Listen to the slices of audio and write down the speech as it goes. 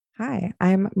Hi,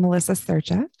 I'm Melissa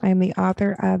Sercia. I'm the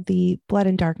author of the Blood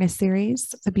and Darkness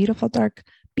series, the Beautiful Dark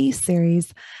Beast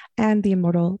series, and the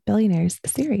Immortal Billionaires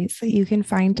series. You can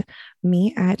find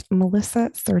me at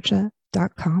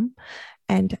melissasercia.com,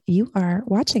 and you are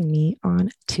watching me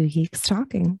on Two Geeks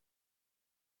Talking.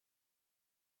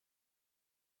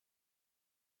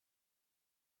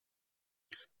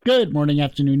 Good morning,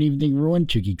 afternoon, evening, everyone.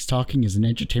 Two Geeks Talking is an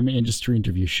entertainment industry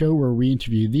interview show where we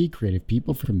interview the creative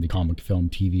people from the comic, film,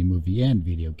 TV, movie, and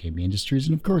video game industries.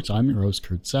 And of course, I'm your host,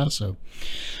 Kurt Sasso.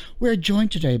 We're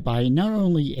joined today by not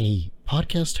only a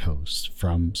podcast host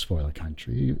from Spoiler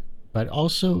Country, but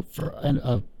also for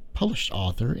a published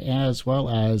author, as well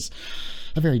as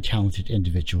a very talented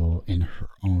individual in her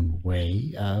own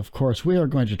way. Of course, we are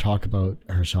going to talk about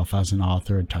herself as an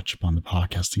author and touch upon the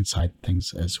podcasting side of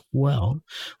things as well.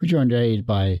 We're joined today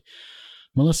by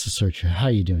Melissa Sercia. How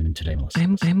are you doing today, Melissa?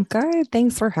 I'm good.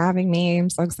 Thanks for having me. I'm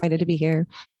so excited to be here.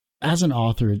 As an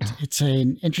author, it's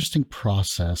an interesting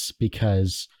process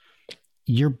because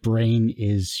your brain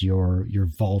is your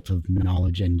vault of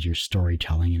knowledge and your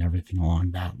storytelling and everything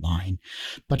along that line.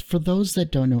 But for those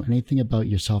that don't know anything about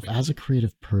yourself as a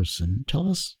creative person, tell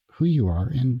us who you are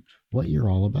and what you're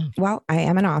all about. Well, I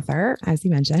am an author, as you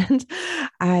mentioned.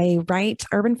 I write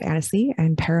urban fantasy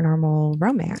and paranormal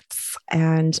romance,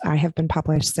 and I have been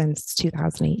published since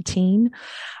 2018.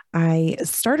 I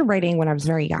started writing when I was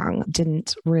very young,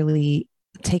 didn't really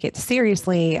take it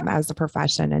seriously as a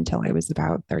profession until I was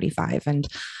about 35 and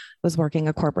was working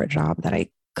a corporate job that I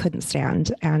couldn't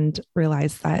stand and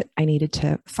realized that I needed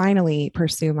to finally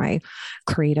pursue my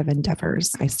creative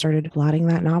endeavors. I started plotting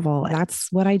that novel. That's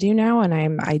what I do now,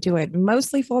 and I do it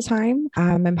mostly full time.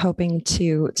 I'm hoping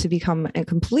to become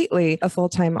completely a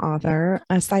full-time author.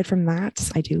 Aside from that,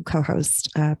 I do co-host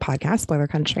a podcast, Spoiler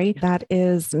Country. That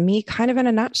is me kind of in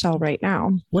a nutshell right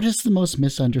now. What is the most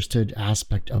misunderstood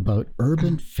aspect about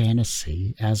urban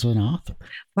fantasy as an author?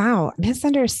 Wow,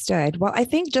 misunderstood. Well, I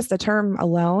think just the term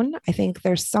alone, I think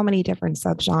there's so many different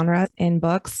subgenres in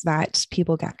books that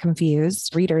people get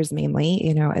confused. Readers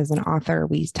mainly, as an author,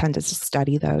 we tend to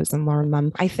study those and learn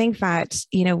them. I think that,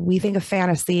 we think of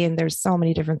fantasy and there's so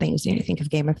many different things. You think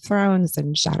of Game of Thrones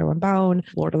and Shadow and Bone,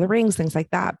 Lord of the Rings, things like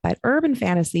that. But urban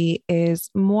fantasy is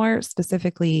more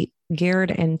specifically geared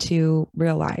into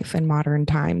real life in modern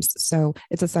times. So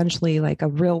it's essentially like a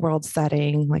real world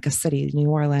setting, like a city, New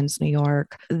Orleans, New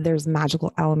York. There's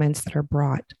magical elements that are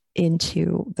brought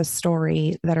into the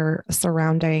story that are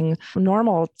surrounding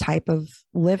normal type of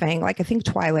living. Like I think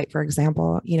Twilight, for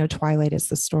example, Twilight is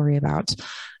the story about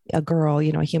a girl,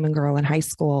 a human girl in high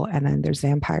school, and then there's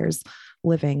vampires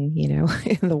living,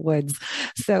 in the woods.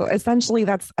 So essentially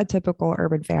that's a typical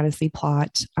urban fantasy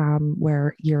plot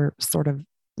where you're sort of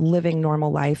living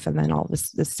normal life and then all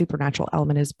this supernatural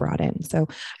element is brought in. So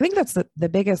I think that's the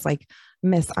biggest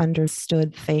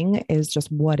misunderstood thing is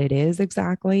just what it is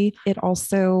exactly. It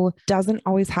also doesn't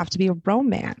always have to be a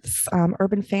romance.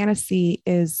 Urban fantasy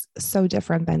is so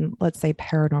different than, let's say,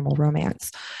 paranormal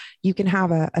romance. You can have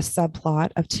a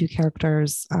subplot of two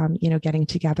characters, getting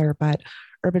together, but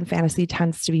urban fantasy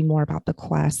tends to be more about the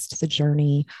quest, the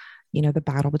journey, the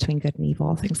battle between good and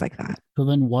evil, things like that. So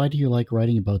then why do you like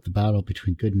writing about the battle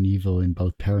between good and evil in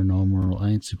both paranormal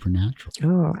and supernatural?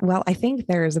 Oh, well, I think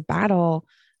there's a battle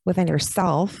within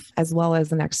yourself as well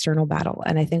as an external battle.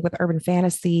 And I think with urban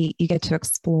fantasy, you get to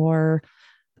explore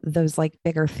those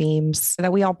bigger themes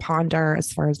that we all ponder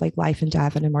as far as life and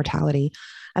death and immortality.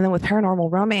 And then with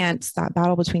paranormal romance, that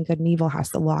battle between good and evil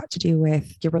has a lot to do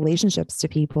with your relationships to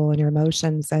people and your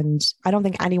emotions. And I don't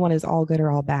think anyone is all good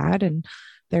or all bad. And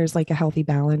there's a healthy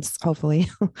balance, hopefully.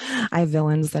 I have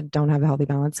villains that don't have a healthy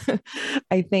balance.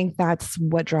 I think that's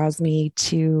what draws me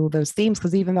to those themes,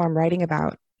 because even though I'm writing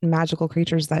about magical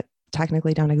creatures that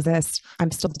technically don't exist,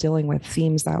 I'm still dealing with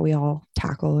themes that we all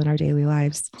tackle in our daily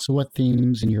lives. So what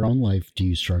themes in your own life do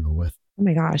you struggle with? Oh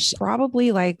my gosh,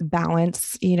 probably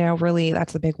balance, really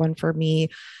that's a big one for me.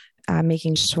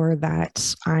 Making sure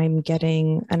that I'm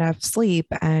getting enough sleep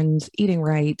and eating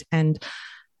right and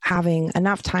having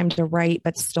enough time to write,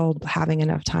 but still having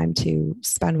enough time to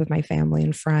spend with my family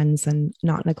and friends and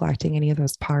not neglecting any of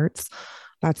those parts.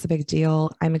 That's a big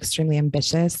deal. I'm extremely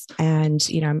ambitious and,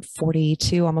 I'm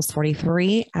 42, almost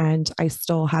 43, and I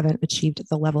still haven't achieved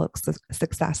the level of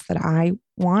success that I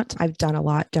want. I've done a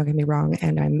lot, don't get me wrong,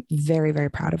 and I'm very, very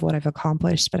proud of what I've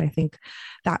accomplished. But I think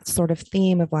that sort of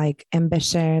theme of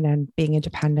ambition and being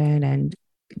independent and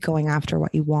going after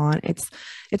what you want, it's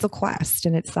a quest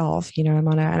in itself. I'm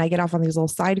and I get off on these little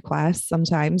side quests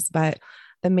sometimes, but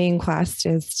the main quest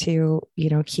is to,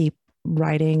 keep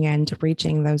writing and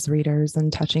reaching those readers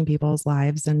and touching people's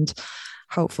lives and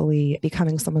hopefully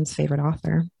becoming someone's favorite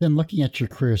author. Then looking at your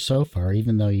career so far,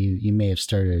 even though you may have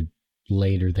started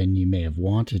later than you may have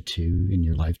wanted to in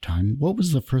your lifetime, what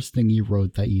was the first thing you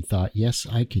wrote that you thought, yes,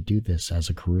 I could do this as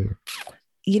a career?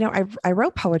 I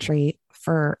wrote poetry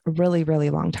for a really, really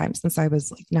long time. Since I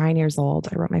was like 9 years old,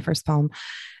 I wrote my first poem.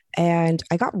 And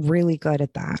I got really good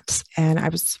at that. And I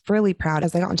was really proud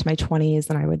as I got into my 20s,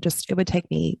 and it would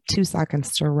take me 2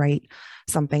 seconds to write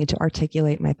something, to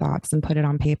articulate my thoughts and put it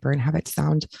on paper and have it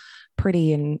sound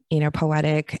pretty and,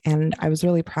 poetic. And I was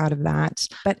really proud of that.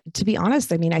 But to be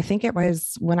honest, I think it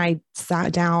was when I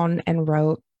sat down and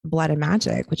wrote Blood and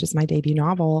Magic, which is my debut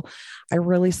novel, I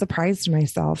really surprised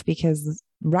myself, because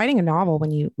writing a novel when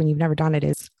you've never done it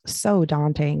is so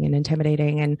daunting and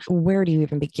intimidating. And where do you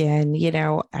even begin?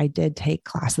 I did take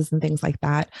classes and things like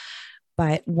that.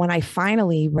 But when I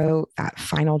finally wrote that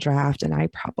final draft, and I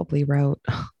probably wrote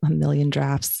a million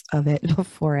drafts of it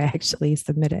before I actually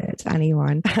submitted it to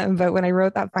anyone. But when I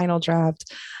wrote that final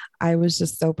draft, I was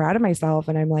just so proud of myself.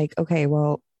 And I'm like, okay,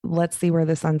 well, let's see where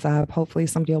this ends up. Hopefully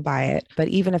somebody will buy it. But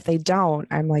even if they don't,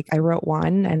 I'm like, I wrote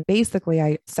one, and basically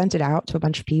I sent it out to a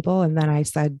bunch of people. And then I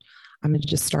said, I'm going to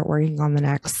just start working on the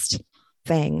next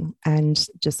thing and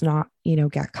just not,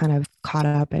 get kind of caught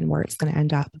up in where it's going to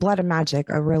end up. Blood and Magic,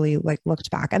 I really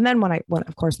looked back. And then when it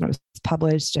was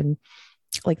published, and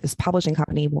this publishing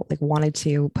company wanted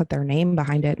to put their name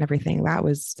behind it and everything, that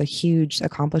was a huge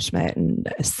accomplishment.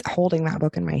 And holding that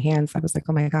book in my hands, I was like,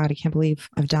 oh my God, I can't believe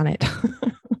I've done it.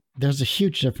 There's a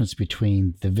huge difference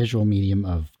between the visual medium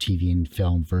of TV and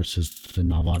film versus the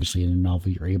novel. Obviously, in a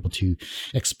novel, you're able to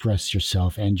express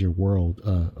yourself and your world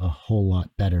a whole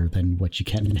lot better than what you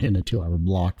can in a 2-hour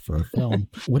block for a film.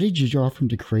 What did you draw from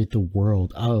to create the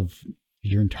world of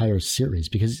your entire series?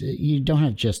 Because you don't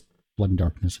have just Blood and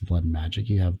Darkness and Blood and Magic.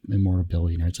 You have Immortal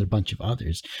Billionaires, a bunch of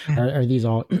others. Are these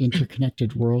all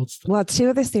interconnected worlds? Well, 2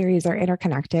 of the series are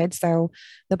interconnected. So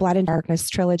the Blood and Darkness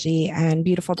trilogy and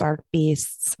Beautiful Dark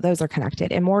Beasts, those are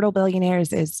connected. Immortal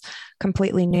Billionaires is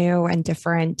completely new and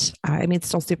different. It's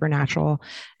still supernatural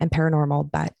and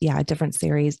paranormal, but yeah, a different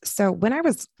series. So when I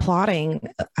was plotting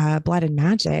Blood and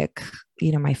Magic,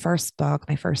 my first book,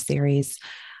 my first series,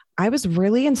 I was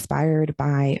really inspired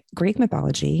by Greek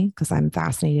mythology, because I'm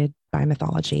fascinated by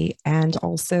mythology, and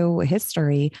also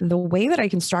history. The way that I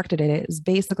constructed it is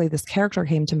basically this character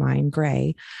came to mind,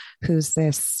 Gray, who's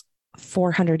this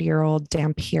 400-year-old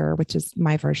Dhampir, which is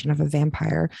my version of a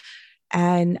vampire.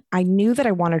 And I knew that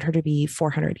I wanted her to be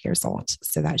 400 years old,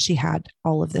 so that she had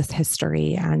all of this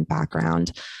history and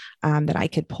background that I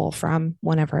could pull from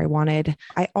whenever I wanted.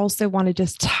 I also wanted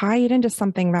to tie it into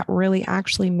something that really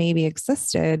actually maybe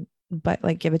existed, but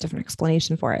give a different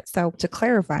explanation for it. So to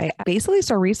clarify, I basically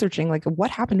started researching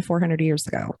what happened 400 years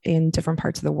ago in different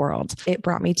parts of the world. It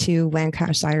brought me to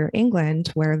Lancashire, England,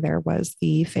 where there was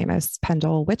the famous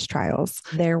Pendle witch trials.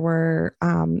 There were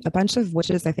a bunch of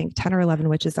witches, I think 10 or 11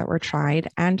 witches that were tried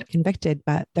and convicted,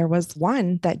 but there was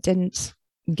one that didn't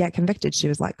get convicted. She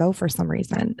was let go for some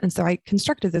reason. And so I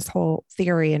constructed this whole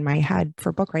theory in my head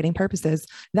for book writing purposes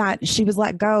that she was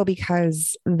let go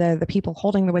because the people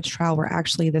holding the witch trial were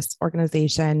actually this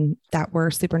organization that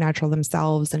were supernatural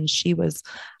themselves. And she was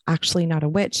actually not a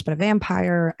witch, but a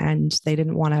vampire. And they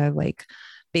didn't want to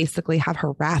basically have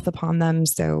her wrath upon them.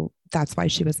 So that's why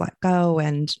she was let go.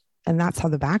 And that's how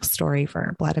the backstory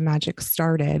for Blood and Magic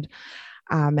started.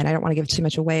 And I don't want to give too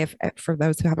much away for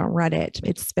those who haven't read it.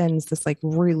 It spins this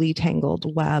really tangled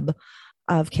web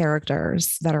of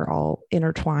characters that are all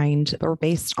intertwined or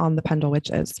based on the Pendle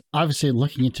witches. Obviously,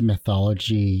 looking into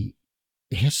mythology,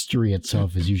 history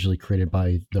itself is usually created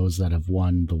by those that have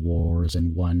won the wars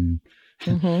and won.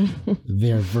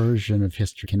 Their version of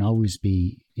history can always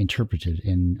be interpreted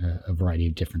in a variety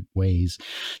of different ways.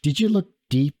 Did you look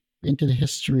deep into the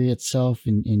history itself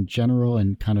in general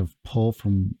and kind of pull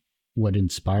from what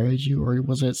inspired you, or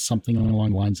was it something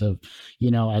along the lines of,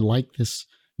 I like this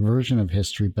version of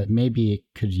history, but maybe it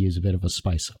could use a bit of a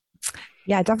spice up?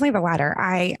 Yeah, definitely the latter.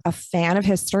 I'm a fan of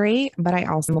history, but I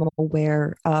also am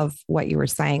aware of what you were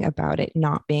saying about it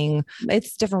not being,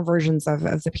 it's different versions of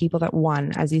the people that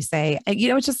won, as you say.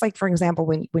 It's just for example,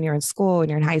 when you're in school, when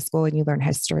you're in high school and you learn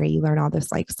history, you learn all this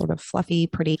sort of fluffy,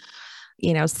 pretty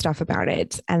stuff about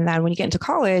it. And then when you get into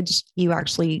college, you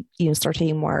actually, start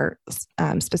taking more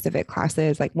specific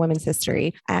classes like women's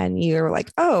history. And you're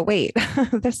like, oh, wait,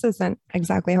 this isn't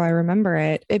exactly how I remember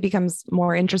it. It becomes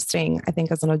more interesting, I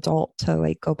think, as an adult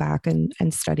to go back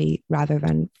and study rather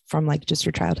than from just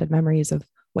your childhood memories of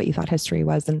what you thought history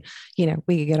was. And,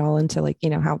 we could get all into like,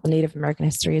 how Native American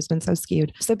history has been so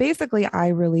skewed. So basically, I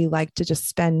really like to just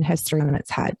spin history on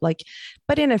its head, like,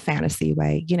 but in a fantasy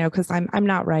way, because I'm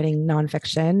not writing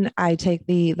nonfiction. I take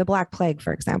the Black Plague,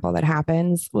 for example, that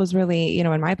happens was really,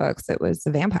 in my books, it was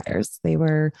the vampires. They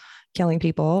were killing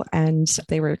people and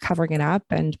they were covering it up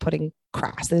and putting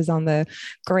crosses on the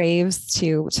graves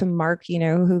to mark,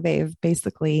 who they've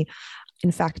basically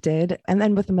infected. And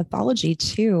then with the mythology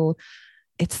too,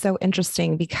 it's so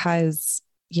interesting because,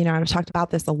 I've talked about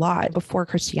this a lot before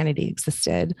Christianity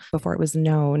existed, before it was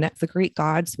known. The Greek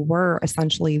gods were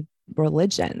essentially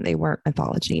religion. They weren't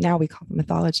mythology. Now we call them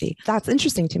mythology. That's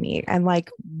interesting to me. And like,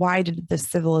 why did this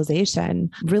civilization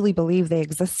really believe they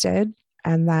existed?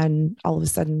 And then all of a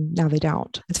sudden, now they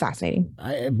don't. It's fascinating.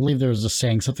 I believe there was a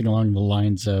saying, something along the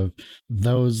lines of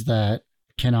those that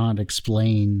cannot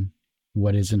explain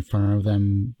what is in front of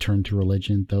them turn to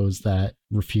religion. Those that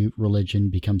refute religion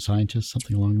become scientists,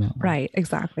 something along that line. Right,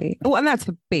 exactly. Well, and that's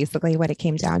basically what it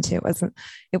came down to.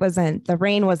 It wasn't the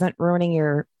rain wasn't ruining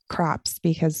your crops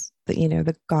because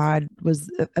the god was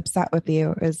upset with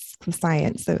you. Is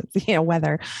science, so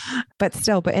weather, but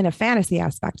in a fantasy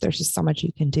aspect, there's just so much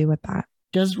you can do with that.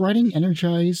 Does writing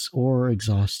energize or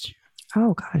exhaust you?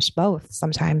 Oh gosh, both.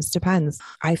 Sometimes, depends.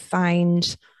 I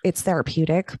find it's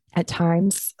therapeutic at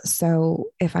times. So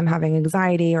if I'm having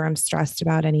anxiety or I'm stressed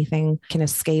about anything, can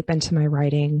escape into my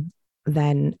writing,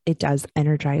 then it does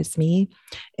energize me.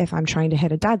 If I'm trying to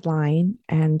hit a deadline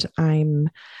and I'm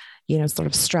sort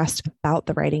of stressed about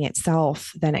the writing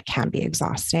itself, then it can be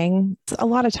exhausting. A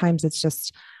lot of times it's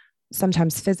just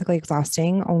sometimes physically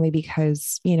exhausting only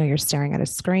because, you're staring at a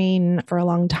screen for a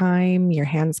long time. Your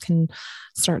hands can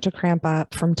start to cramp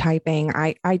up from typing.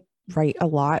 I write a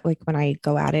lot. Like when I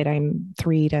go at it, I'm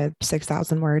 3,000 to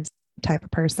 6,000 words type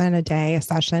of person a day, a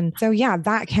session. So yeah,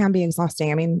 that can be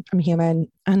exhausting. I mean, I'm human.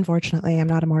 Unfortunately, I'm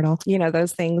not immortal.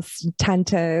 those things tend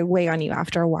to weigh on you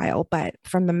after a while, but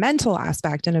from the mental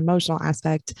aspect and emotional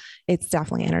aspect, it's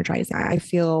definitely energizing. I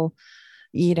feel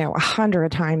 100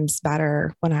 times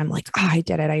better when I'm like, oh, I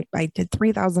did it. I did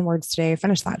 3,000 words today. I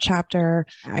finished that chapter.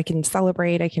 I can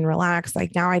celebrate. I can relax.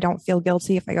 Like now I don't feel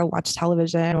guilty if I go watch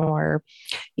television or,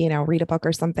 read a book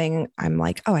or something. I'm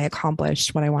like, oh, I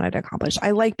accomplished what I wanted to accomplish.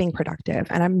 I like being productive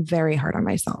and I'm very hard on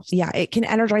myself. Yeah, it can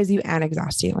energize you and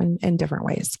exhaust you in different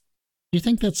ways. Do you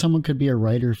think that someone could be a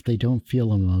writer if they don't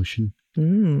feel emotion?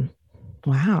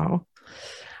 Wow.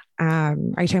 Are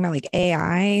you talking about like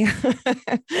AI,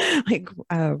 like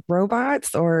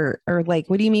robots or like,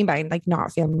 what do you mean by like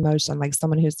not feeling emotion? Like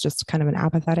someone who's just kind of an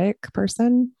apathetic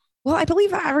person? Well, I believe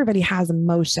that everybody has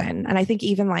emotion. And I think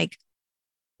even like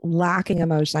lacking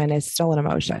emotion is still an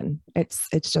emotion. It's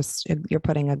just, you're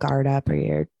putting a guard up or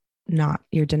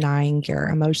you're denying your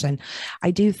emotion.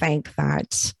 I do think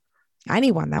that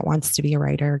anyone that wants to be a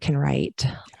writer can write.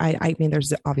 I mean,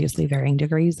 there's obviously varying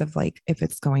degrees of like, if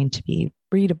it's going to be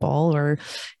readable or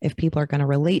if people are going to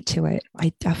relate to it.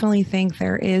 I definitely think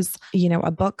there is,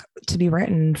 a book to be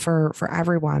written for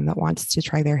everyone that wants to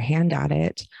try their hand at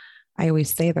it. I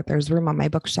always say that there's room on my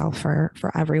bookshelf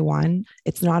for everyone.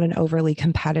 It's not an overly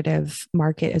competitive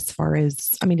market as far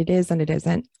as, I mean, it is and it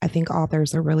isn't. I think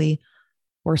authors are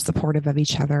we're supportive of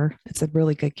each other. It's a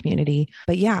really good community.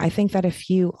 But yeah, I think that if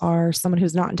you are someone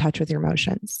who's not in touch with your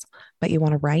emotions, but you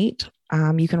want to write,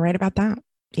 you can write about that.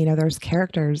 There's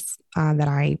characters that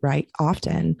I write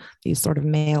often, these sort of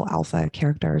male alpha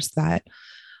characters that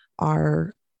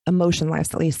are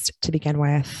emotionless, at least to begin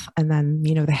with. And then,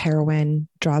 the heroine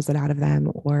draws it out of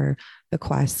them, or the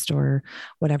quest or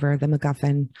whatever, the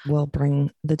MacGuffin will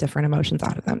bring the different emotions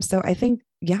out of them. So I think,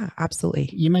 yeah, absolutely.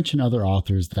 You mentioned other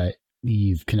authors that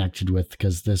you've connected with,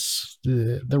 because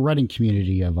the writing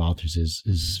community of authors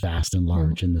is vast and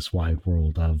large in this wide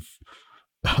world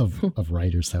of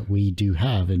writers that we do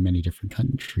have in many different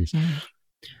countries.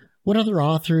 What other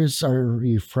authors are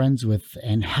you friends with,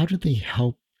 and how did they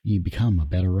help you become a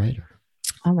better writer?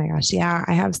 Oh my gosh, yeah,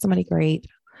 I have so many great,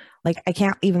 like I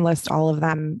can't even list all of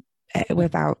them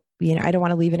without, I don't want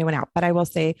to leave anyone out, but I will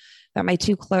say that my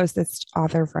two closest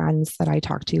author friends that I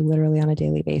talk to literally on a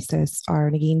daily basis are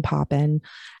Negin Poppin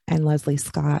and Leslie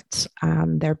Scott.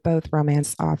 They're both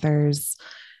romance authors,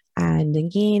 and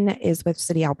Negin is with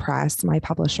City Owl Press, my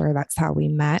publisher. That's how we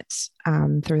met,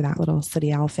 through that little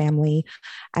City Owl family.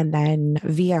 And then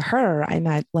via her, I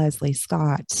met Leslie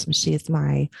Scott. She's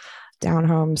my down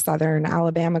home Southern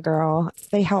Alabama girl.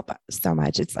 They help so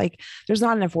much. It's like there's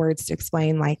not enough words to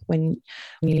explain. Like when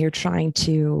you're trying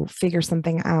to figure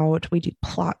something out, we do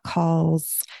plot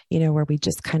calls, where we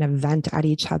just kind of vent at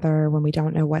each other when we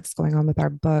don't know what's going on with our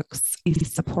books. We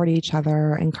support each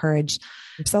other, encourage,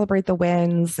 celebrate the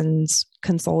wins, and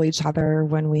console each other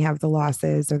when we have the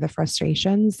losses or the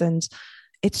frustrations. And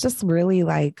it's just really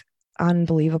like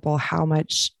unbelievable how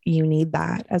much you need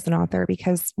that as an author,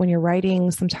 because when you're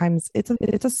writing, sometimes it's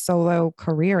a solo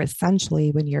career,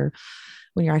 essentially, when you're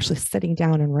actually sitting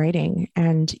down and writing,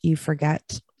 and you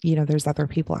forget, there's other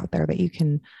people out there that you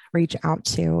can reach out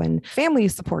to, and family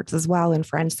supports as well, and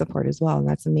friend support as well. And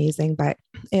that's amazing. But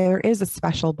there is a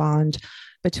special bond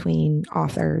between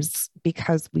authors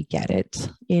because we get it.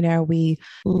 We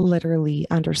literally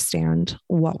understand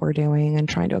what we're doing and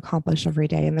trying to accomplish every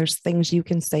day. And there's things you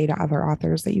can say to other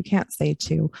authors that you can't say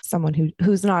to someone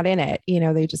who's not in it.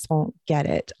 They just won't get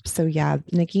it. So yeah,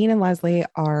 Nagin and Leslie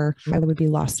I would be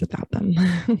lost without them.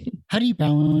 How do you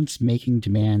balance making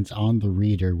demands on the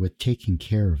reader with taking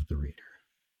care of the reader?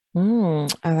 Oh,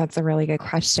 that's a really good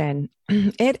question.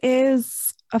 It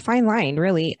is a fine line,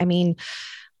 really. I mean,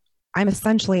 I'm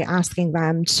essentially asking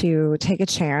them to take a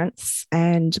chance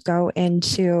and go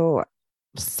into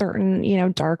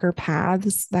certain, darker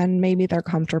paths than maybe they're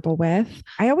comfortable with.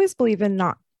 I always believe in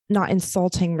not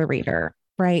insulting the reader,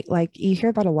 right? Like you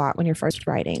hear that a lot when you're first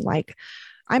writing. Like,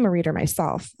 I'm a reader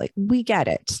myself. Like, we get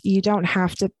it. You don't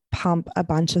have to pump a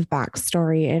bunch of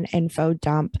backstory and info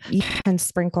dump. You can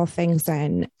sprinkle things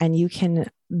in, and you can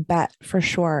bet for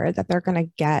sure that they're going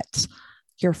to get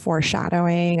your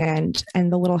foreshadowing and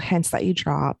the little hints that you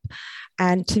drop.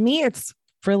 And to me, it's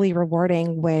really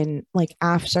rewarding when, like,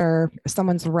 after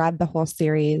someone's read the whole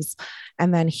series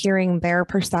and then hearing their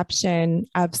perception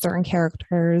of certain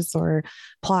characters or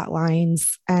plot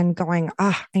lines and going,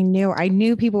 I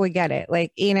knew people would get it.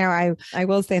 Like, I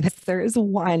will say that there is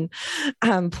one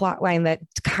plot line that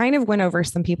kind of went over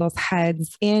some people's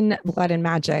heads in Blood and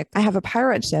Magic. I have a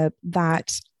pirate ship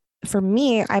that, for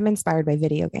me, I'm inspired by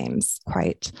video games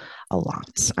quite a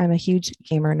lot. I'm a huge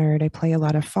gamer nerd. I play a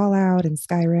lot of Fallout and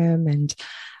Skyrim and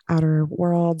Outer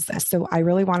Worlds. So I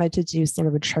really wanted to do sort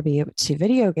of a tribute to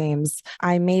video games.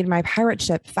 I made my pirate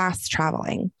ship fast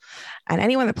traveling. And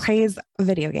anyone that plays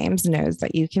video games knows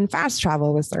that you can fast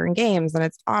travel with certain games. And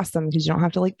it's awesome because you don't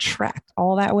have to like trek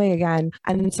all that way again.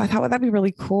 And so I thought, well, that'd be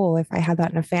really cool if I had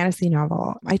that in a fantasy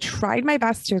novel. I tried my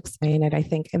best to explain it, I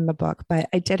think, in the book, but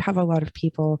I did have a lot of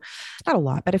people, not a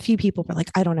lot, but a few people were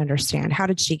like, I don't understand. How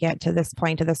did she get to this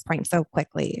point so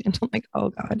quickly? And I'm like, oh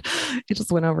God, it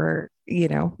just went over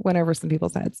some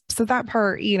people's heads. So that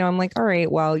part, I'm like, all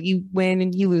right, well, you win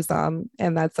and you lose some,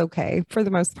 and that's okay. For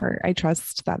the most part, I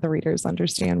trust that the readers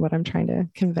understand what I'm trying to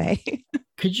convey.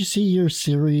 Could you see your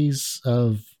series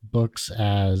of books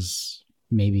as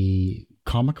maybe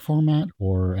comic format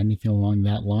or anything along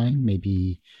that line?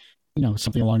 Maybe,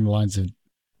 something along the lines of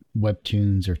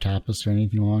webtoons or tapas or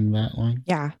anything along that line?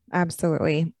 Yeah,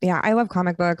 absolutely. Yeah, I love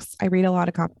comic books. I read a lot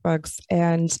of comic books,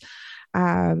 and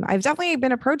I've definitely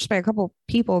been approached by a couple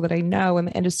people that I know in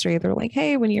the industry. They're like,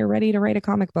 hey, when you're ready to write a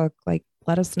comic book, like,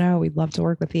 let us know. We'd love to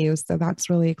work with you. So that's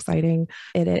really exciting.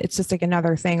 It's just like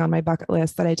another thing on my bucket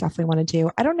list that I definitely want to do.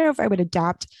 I don't know if I would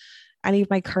adapt any of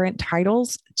my current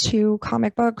titles to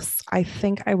comic books. I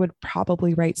think I would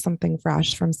probably write something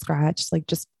fresh from scratch, like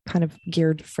just kind of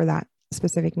geared for that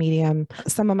specific medium.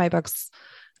 Some of my books,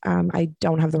 I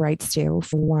don't have the rights to,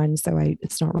 for one. So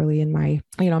it's not really in my,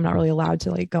 I'm not really allowed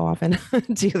to like go off and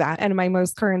do that. And my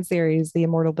most current series, the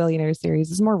Immortal Billionaires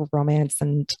series, is more of a romance,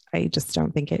 and I just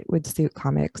don't think it would suit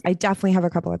comics. I definitely have a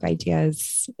couple of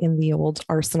ideas in the old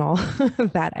arsenal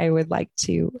that I would like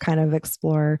to kind of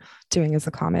explore doing as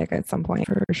a comic at some point,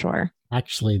 for sure.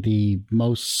 Actually, the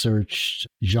most searched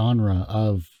genre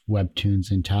of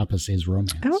webtoons and tapas is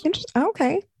romance. Oh, interesting.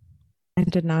 Okay. I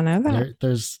did not know that.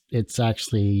 It's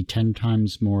actually 10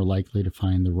 times more likely to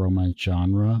find the romance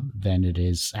genre than it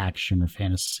is action or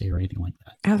fantasy or anything like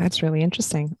that. Oh, that's really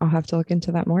interesting. I'll have to look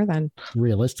into that more then.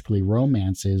 Realistically,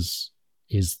 romance is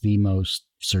the most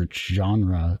searched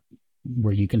genre,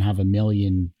 where you can have 1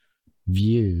 million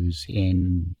views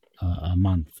in a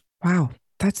month. Wow,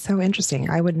 that's so interesting.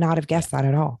 I would not have guessed that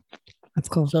at all. That's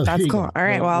cool. So that's cool. All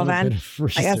right, well then,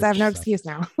 I guess I have no excuse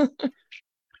now.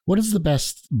 What is the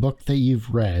best book that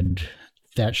you've read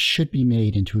that should be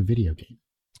made into a video game?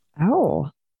 Oh,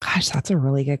 gosh, that's a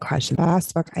really good question. The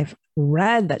best book I've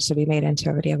read that should be made into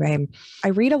a video game. I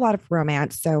read a lot of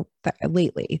romance. So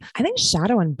lately, I think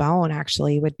Shadow and Bone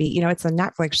actually would be, it's a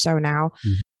Netflix show now.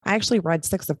 Mm-hmm. I actually read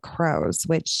Six of Crows,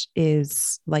 which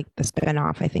is like the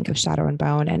spinoff, I think, of Shadow and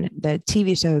Bone. And the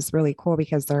TV show is really cool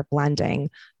because they're blending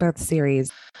both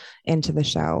series into the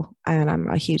show. And I'm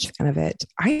a huge fan of it.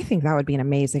 I think that would be an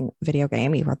amazing video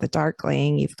game. You've got the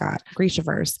Darkling, you've got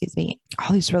Grishaverse, excuse me,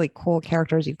 all these really cool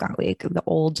characters. You've got like the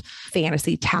old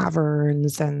fantasy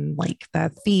taverns and like the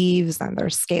thieves and their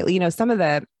scale,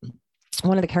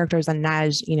 one of the characters on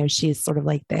Naj, she's sort of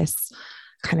like this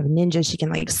kind of ninja. She can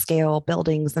like scale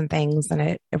buildings and things. And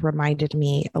it reminded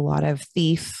me a lot of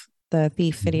the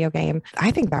Thief video game. I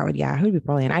think that it would be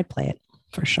brilliant. I'd play it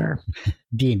for sure.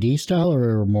 D&D style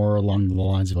or more along the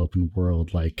lines of open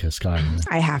world like Skyrim?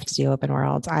 I have to do open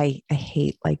world. I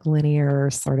hate like linear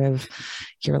sort of,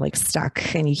 you're like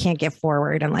stuck and you can't get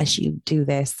forward unless you do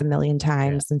this a million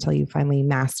times until you finally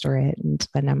master it. And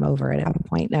then I'm over it at a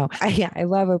point. No, I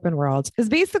love open world. Because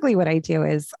basically what I do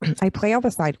is I play all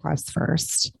the side quests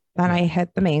first, then I hit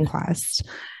the main quest.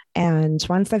 And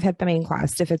once I've hit the main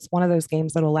quest, if it's one of those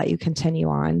games that'll let you continue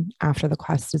on after the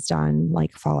quest is done,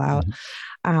 like Fallout,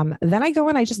 then I go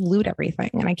and I just loot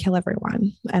everything and I kill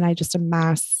everyone and I just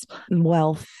amass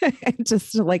wealth and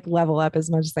just like level up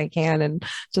as much as I can and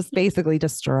just basically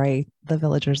destroy the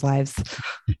villagers' lives.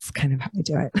 It's kind of how I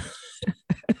do it.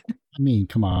 I mean,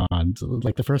 come on.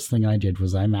 Like the first thing I did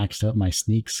was I maxed out my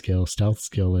stealth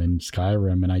skill in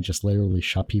Skyrim, and I just literally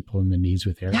shot people in the knees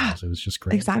with arrows. Yeah, it was just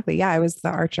great. Exactly. Yeah, I was the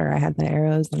archer. I had the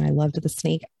arrows and I loved the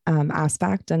sneak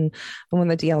aspect. And when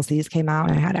the DLCs came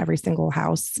out, I had every single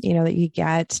house, that you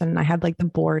get. And I had like the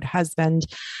bored husband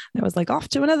that was like, off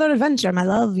to another adventure, my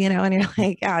love, and you're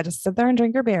like, yeah, just sit there and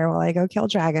drink your beer while I go kill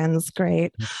dragons.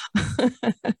 Great.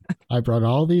 I brought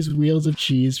all these wheels of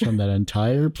cheese from that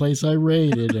entire place I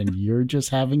raided, and you're just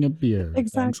having a beer.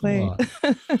 Exactly.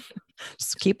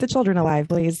 Just keep the children alive,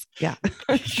 please. Yeah.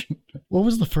 What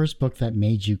was the first book that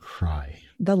made you cry?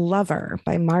 The Lover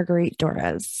by Marguerite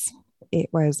Duras. It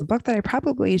was a book that I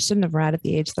probably shouldn't have read at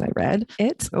the age that I read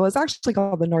it. It was actually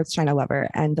called The North China Lover,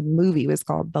 and the movie was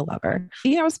called The Lover.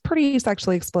 It was pretty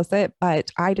sexually explicit,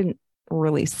 but I didn't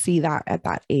really see that at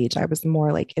that age. I was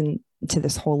more like into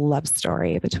this whole love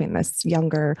story between this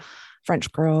younger French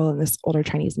girl and this older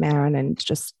Chinese man, and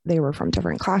just they were from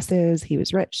different classes. He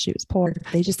was rich, she was poor.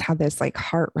 They just had this like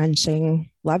heart-wrenching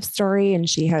love story, and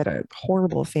she had a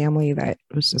horrible family that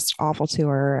was just awful to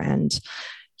her, and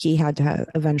he had to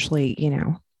eventually,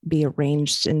 be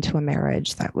arranged into a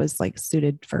marriage that was like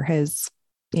suited for his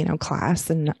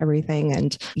class and everything.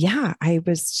 And yeah, I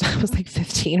was like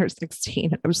 15 or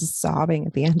 16. I was just sobbing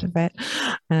at the end of it.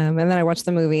 And then I watched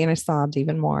the movie and I sobbed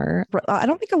even more. I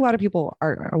don't think a lot of people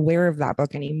are aware of that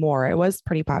book anymore. It was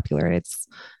pretty popular in its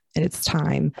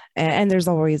time. And there's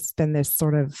always been this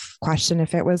sort of question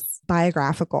if it was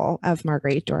biographical of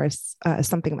Marguerite Duras,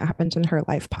 something that happened in her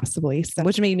life possibly. So,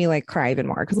 which made me like cry even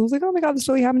more because I was like, oh my God, this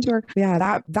really happened to her.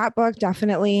 Yeah, that book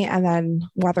definitely. And then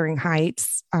Wuthering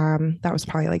Heights, that was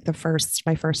probably like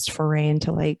my first foray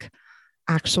into like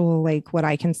actual, like what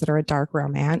I consider a dark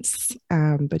romance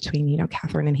between,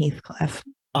 Catherine and Heathcliff.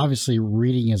 Obviously,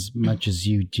 reading as much as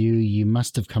you do, you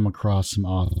must have come across some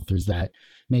authors that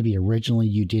maybe originally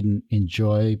you didn't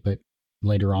enjoy, but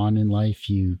later on in life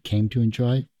you came to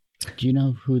enjoy. Do you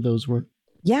know who those were?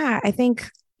 Yeah, I think,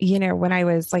 when I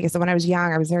was, like I said, when I was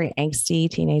young, I was a very angsty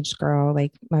teenage girl,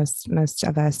 like most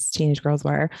of us teenage girls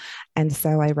were. And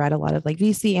so I read a lot of like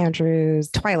V.C. Andrews,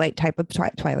 Twilight type of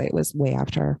Twilight was way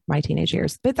after my teenage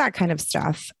years, but that kind of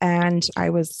stuff. And I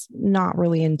was not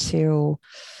really into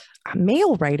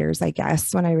male writers, I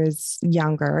guess, when I was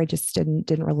younger. I just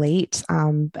didn't relate.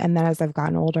 And then as I've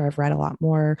gotten older, I've read a lot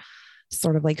more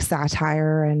sort of like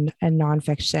satire and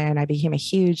nonfiction. I became a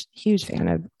huge fan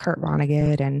of Kurt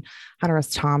Vonnegut and Hunter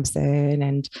S. Thompson,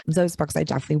 and those books I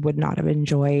definitely would not have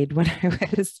enjoyed when I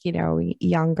was,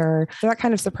 younger. So that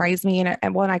kind of surprised me.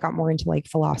 And when I got more into like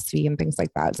philosophy and things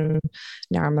like that, and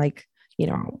now I'm like,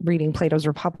 reading Plato's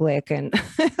Republic and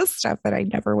stuff that I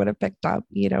never would have picked up,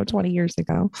 20 years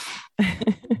ago.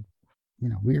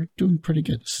 We're doing pretty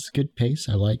good. This is a good pace.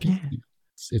 I like it. Yeah.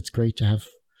 It's great to have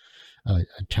a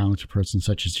talented person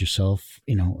such as yourself,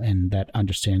 and that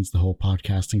understands the whole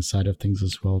podcasting side of things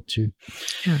as well, too.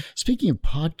 Yeah. Speaking of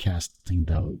podcasting,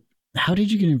 though, how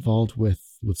did you get involved with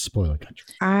Spoiler Country?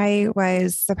 I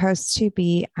was supposed to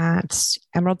be at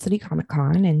Emerald City Comic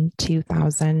Con in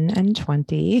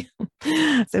 2020.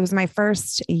 So it was my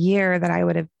first year that I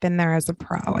would have been there as a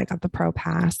pro. I got the pro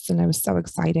pass and I was so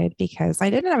excited because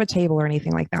I didn't have a table or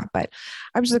anything like that, but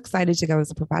I was just excited to go as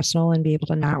a professional and be able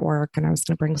to network. And I was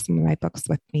going to bring some of my books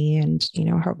with me and,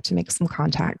 hope to make some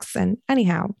contacts. And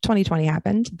anyhow, 2020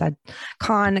 happened. That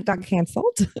con got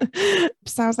canceled.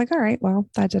 So I was like, all right, well,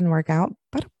 that didn't work out.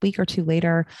 about a week or two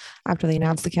later, after they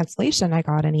announced the cancellation, I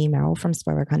got an email from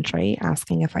Spoiler Country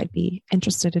asking if I'd be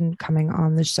interested in coming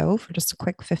on the show for just a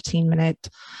quick 15-minute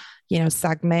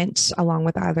segment along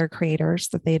with other creators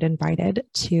that they'd invited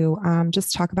to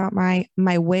just talk about my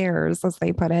wares, as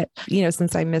they put it,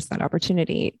 since I missed that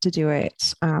opportunity to do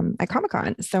it at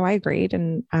Comic-Con. So I agreed,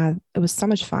 and it was so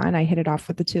much fun. I hit it off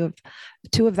with the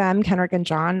two of them, Kenrick and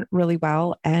John, really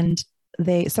well. And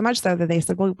they, so much so that they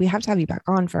said, well, we have to have you back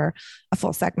on for a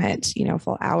full segment, a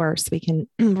full hour, so we can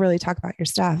really talk about your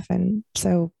stuff. And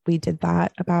so we did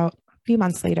that about a few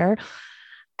months later.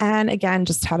 And again,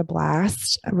 just had a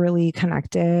blast, really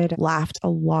connected, laughed a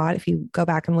lot. If you go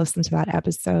back and listen to that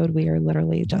episode, we are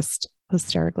literally just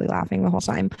hysterically laughing the whole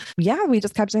time. Yeah, we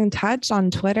just kept in touch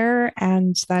on Twitter.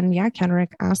 And then,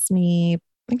 Kenrick asked me, I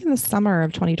think in the summer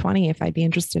of 2020, if I'd be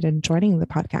interested in joining the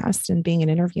podcast and being an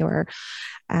interviewer.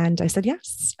 And I said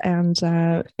yes. And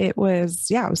it was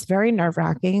very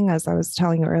nerve-wracking. As I was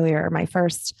telling you earlier, my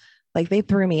first, they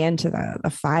threw me into the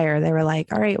fire. They were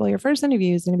like, all right, well, your first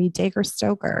interview is going to be Dacre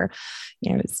Stoker.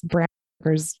 It's Bram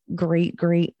Stoker's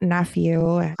great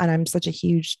nephew. And I'm such a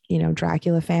huge,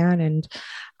 Dracula fan. And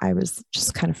I was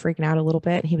just kind of freaking out a little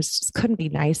bit. He couldn't be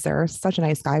nicer. Such a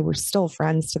nice guy. We're still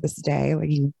friends to this day.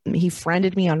 He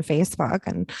friended me on Facebook,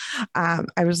 and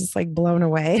I was just blown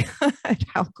away at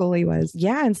how cool he was.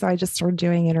 Yeah. And so I just started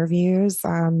doing interviews.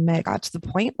 It got to the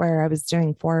point where I was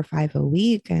doing 4 or 5 a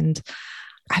week, and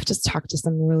I've just talked to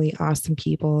some really awesome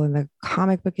people in the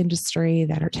comic book industry,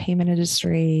 the entertainment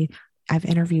industry. I've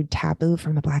interviewed Taboo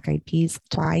from the Black Eyed Peas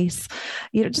twice,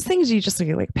 just things you just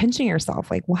like pinching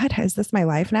yourself. What, is this my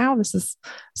life now? This is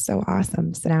so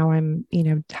awesome. So now I'm,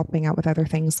 helping out with other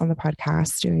things on the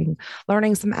podcast,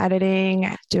 learning some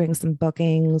editing, doing some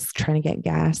bookings, trying to get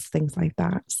guests, things like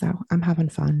that. So I'm having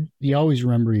fun. You always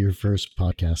remember your first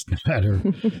podcast, no matter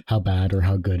how bad or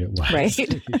how good it was. Right.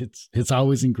 It's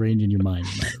always ingrained in your mind,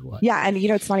 no matter what. Yeah. And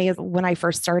it's funny is when I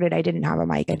first started, I didn't have a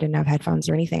mic. I didn't have headphones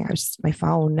or anything. I was just my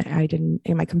phone.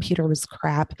 My computer was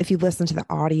crap. If you listen to the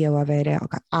audio of it,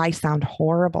 I sound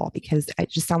horrible because I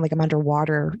just sound like I'm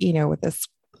underwater, with this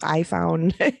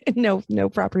iPhone, no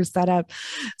proper setup.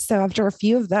 So after a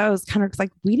few of those, kind of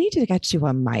like, we need to get you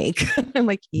a mic. I'm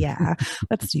like, yeah,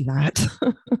 let's do that.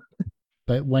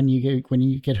 But when you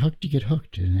get hooked, you get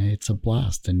hooked, and it's a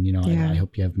blast. And I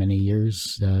hope you have many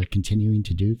years continuing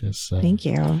to do this. Thank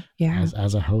you. Yeah,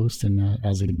 as a host and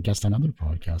as a guest on other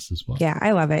podcasts as well. Yeah,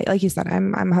 I love it. Like you said,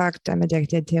 I'm hooked. I'm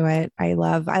addicted to it. I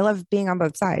love being on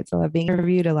both sides. I love being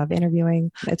interviewed. I love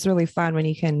interviewing. It's really fun when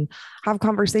you can have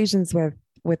conversations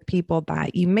with people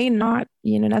that you may not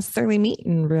necessarily meet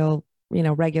in real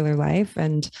regular life,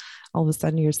 and all of a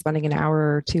sudden you're spending an hour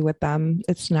or two with them.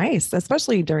 It's nice,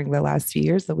 especially during the last few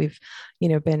years that we've,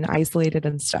 been isolated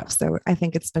and stuff. So I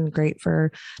think it's been great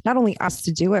for not only us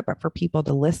to do it, but for people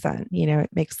to listen. It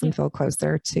makes them feel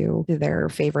closer to their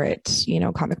favorite,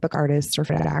 comic book artist or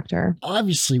favorite actor.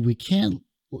 Obviously, we can't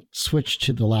switch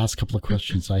to the last couple of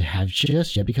questions I have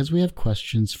just yet, because we have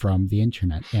questions from the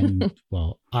internet. And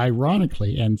well,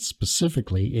 ironically and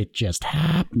specifically, it just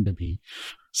happened to be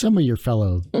some of your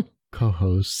fellow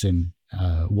co-hosts and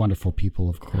wonderful people,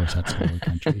 of course, at Spoiler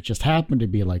Country. It just happened to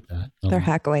be like that. They're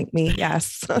heckling me,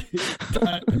 yes.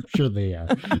 I'm sure they are.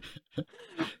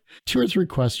 2 or 3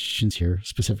 questions here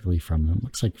specifically from them.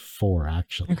 Looks like 4,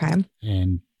 actually. Okay.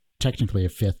 And technically a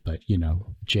 5th, but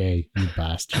Jay, you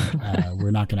bastard.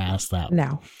 We're not going to ask that.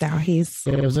 No, he's.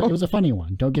 It was a funny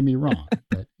one. Don't get me wrong,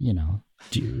 but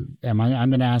I'm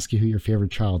going to ask you who your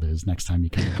favorite child is next time you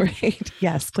come. Right.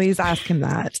 Yes, please ask him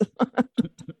that.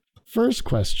 First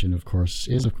question, of course,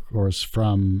 is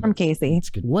from Casey.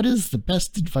 What is the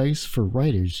best advice for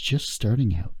writers just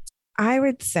starting out? I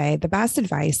would say the best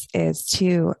advice is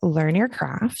to learn your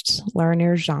craft, learn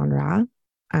your genre,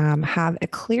 have a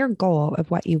clear goal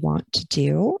of what you want to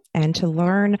do, and to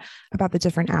learn about the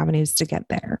different avenues to get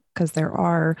there, because there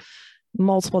are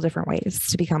multiple different ways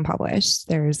to become published.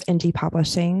 There's indie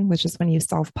publishing, which is when you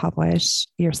self-publish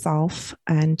yourself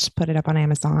and put it up on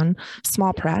Amazon.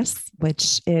 Small press,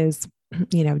 which is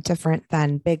different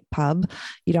than big pub.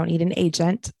 You don't need an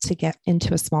agent to get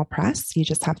into a small press. You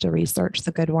just have to research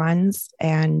the good ones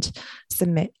and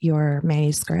submit your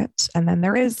manuscript. And then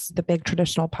there is the big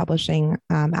traditional publishing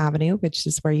avenue, which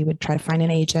is where you would try to find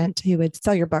an agent who would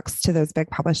sell your books to those big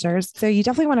publishers. So you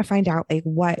definitely want to find out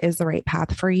what is the right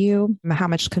path for you, how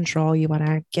much control you want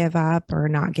to give up or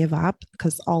not give up,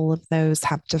 because all of those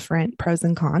have different pros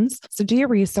and cons. So do your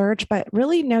research, but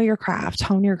really know your craft,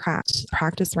 hone your craft,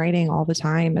 practice writing all the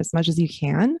time as much as you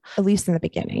can, at least in the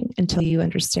beginning, until you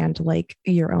understand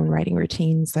your own writing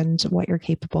routines and what you're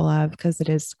capable of, because it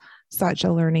is such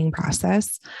a learning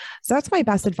process. So that's my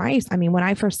best advice. I mean, when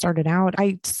I first started out,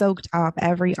 I soaked up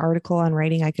every article on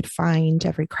writing I could find,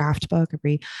 every craft book,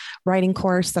 every writing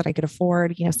course that I could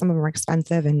afford. Some of them are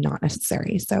expensive and not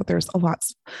necessary. So there's a lot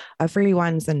of free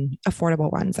ones and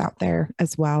affordable ones out there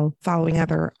as well. Following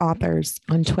other authors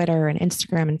on Twitter and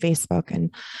Instagram and Facebook,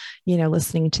 and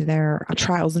listening to their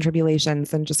trials and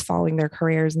tribulations and just following their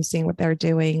careers and seeing what they're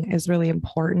doing is really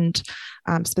important,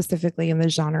 specifically in the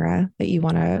genre that you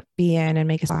want to be in and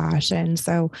make a splash in.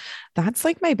 So that's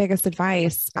like my biggest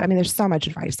advice. I mean, there's so much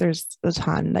advice. There's a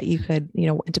ton that you could,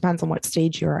 it depends on what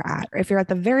stage you're at. If you're at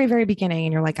the very, very beginning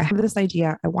and you're like, I have this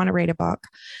idea, I want to write a book,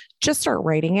 just start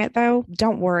writing it though.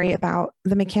 Don't worry about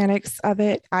the mechanics of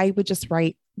it. I would just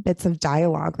write bits of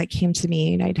dialogue that came to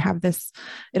me, and I'd have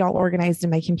it all organized in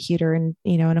my computer and,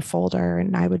 in a folder,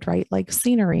 and I would write like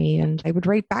scenery, and I would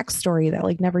write backstory that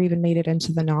like never even made it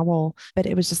into the novel. But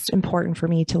it was just important for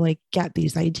me to like get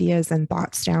these ideas and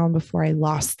thoughts down before I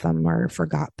lost them or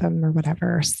forgot them or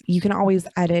whatever. So you can always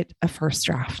edit a first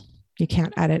draft. You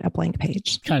can't edit a blank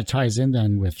page. Kind of ties in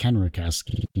then with Henrik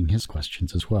asking his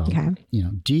questions as well. Okay.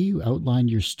 Do you outline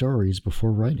your stories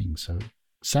before writing? So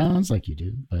sounds like you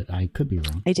do, but I could be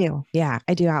wrong. I do. Yeah,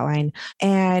 I do outline.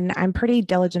 And I'm pretty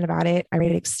diligent about it. I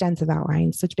write extensive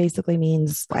outlines, which basically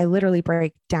means I literally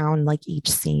break down like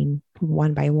each scene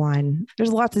one by one.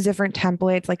 There's lots of different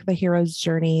templates, like the hero's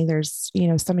journey. There's,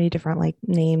 so many different like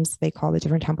names they call the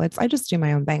different templates. I just do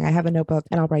my own thing. I have a notebook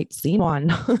and I'll write scene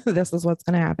 1. This is what's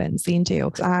going to happen. Scene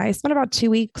 2. I spent about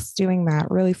 2 weeks doing that,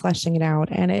 really fleshing it out.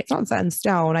 And it's not set in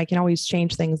stone. I can always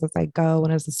change things as I go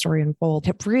and as the story unfolds.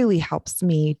 It really helps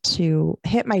me to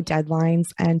hit my deadlines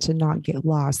and to not get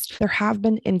lost. There have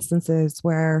been instances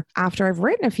where after I've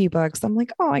written a few books, I'm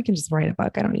like, oh, I can just write a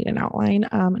book. I don't need an outline.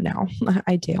 No,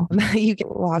 I do. You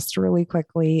get lost really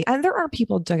quickly. And there are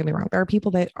people, don't get me wrong, there are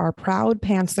people that are proud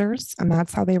pantsers, and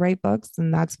that's how they write books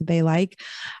and that's what they like.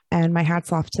 And my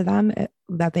hat's off to them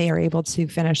that they are able to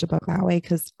finish a book that way,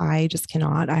 because I just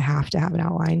cannot. I have to have an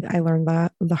outline. I learned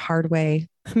the hard way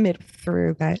mid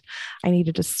through that I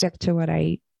needed to stick to what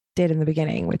I did in the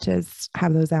beginning, which is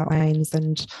have those outlines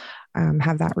and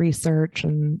have that research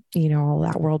and, all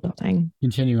that world building.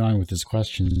 Continue on with his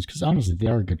questions, because honestly, they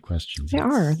are good questions. They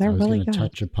are. They're really good.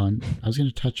 I was going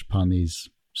to touch upon these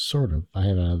sort of. I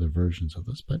have other versions of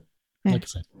this, but like I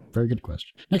said, very good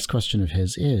question. Next question of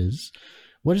his is,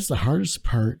 what is the hardest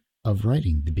part of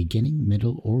writing, the beginning,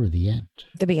 middle, or the end?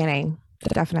 The beginning,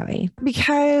 definitely.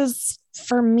 Because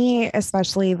for me,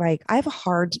 especially, like I have a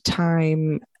hard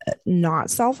time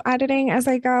not self-editing as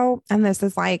I go. And this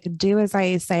is like, do as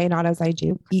I say, not as I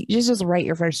do. You just write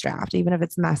your first draft, even if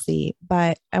it's messy,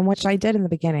 and which I did in the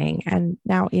beginning. And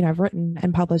now, I've written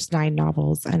and published 9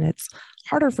 novels, and it's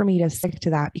harder for me to stick to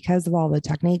that because of all the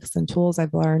techniques and tools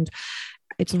I've learned.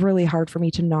 It's really hard for me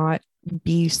to not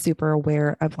be super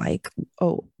aware of like,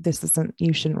 oh,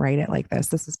 you shouldn't write it like this.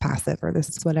 This is passive, or this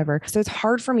is whatever. So it's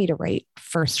hard for me to write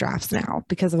first drafts now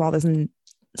because of all this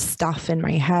stuff in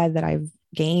my head that I've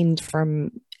gained from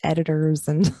editors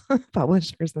and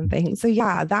publishers and things. So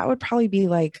yeah, that would probably be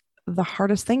like the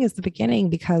hardest thing is the beginning,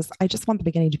 because I just want the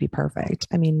beginning to be perfect.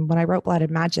 I mean, when I wrote Blood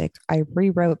and Magic, I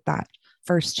rewrote that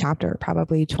first chapter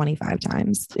probably 25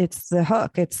 times. It's the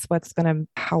hook. It's what's going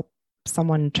to help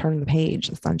someone turn the page,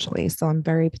 essentially. So I'm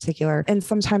very particular. And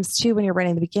sometimes too, when you're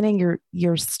writing the beginning,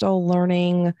 you're still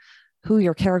learning who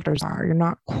your characters are. You're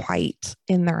not quite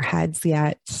in their heads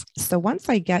yet. So once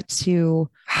I get to,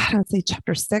 let's say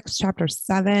chapter 6, chapter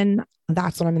 7,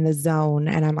 that's when I'm in the zone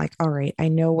and I'm like, all right, I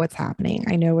know what's happening.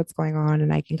 I know what's going on,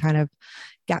 and I can kind of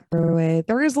get through it.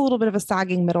 There is a little bit of a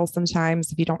sagging middle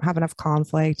sometimes if you don't have enough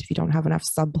conflict, if you don't have enough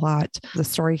subplot, the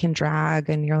story can drag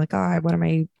and you're like, oh,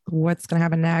 what's going to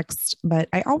happen next? But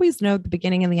I always know the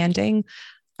beginning and the ending,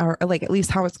 or like at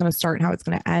least how it's going to start and how it's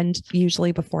going to end,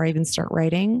 usually before I even start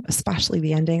writing, especially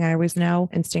the ending. I always know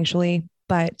instinctually,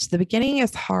 but the beginning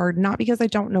is hard, not because I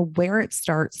don't know where it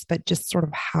starts, but just sort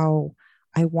of how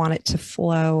I want it to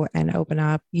flow and open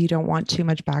up. You don't want too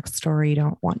much backstory. You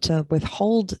don't want to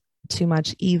withhold too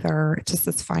much either. It's just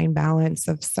this fine balance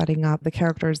of setting up the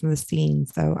characters and the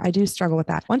scenes. So I do struggle with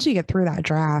that. Once you get through that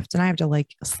draft, and I have to like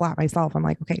slap myself, I'm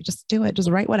like, okay, just do it. Just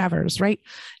write whatever. Just write.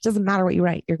 It doesn't matter what you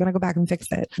write. You're going to go back and fix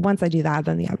it. Once I do that,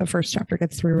 then the first chapter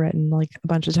gets rewritten like a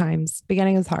bunch of times.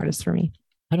 Beginning is hardest for me.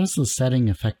 How does the setting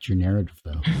affect your narrative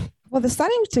though? Well, the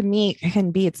setting to me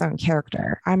can be its own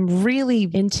character. I'm really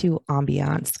into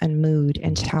ambiance and mood,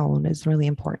 and tone is really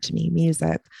important to me.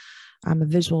 Music. I'm a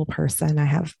visual person. I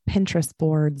have Pinterest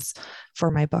boards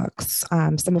for my books.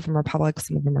 Some of them are public,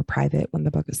 some of them are private when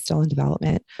the book is still in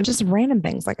development. Just random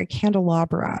things like a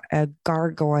candelabra, a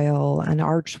gargoyle, an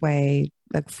archway,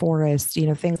 like forest,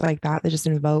 things like that just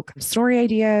invoke story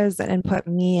ideas and put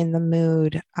me in the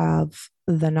mood of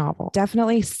the novel.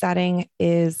 Definitely setting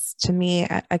is, to me,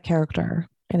 a character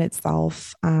in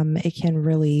itself. It can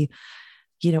really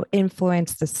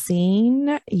influence the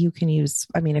scene. You can use,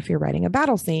 if you're writing a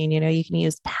battle scene, you can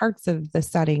use parts of the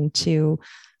setting to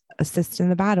assist in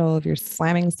the battle. If you're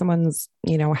slamming someone's,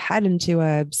 head into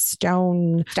a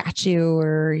stone statue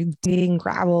or digging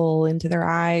gravel into their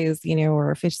eyes,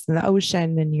 or if it's in the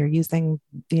ocean and you're using,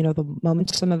 the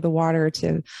momentum of the water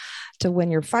to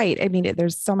win your fight.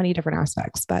 There's so many different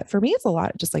aspects, but for me, it's a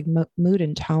lot just like mood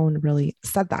and tone really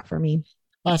said that for me.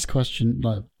 Last question,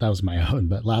 that was my own,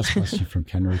 but last question from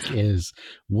Kenrick is,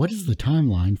 what is the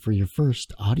timeline for your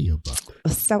first audiobook?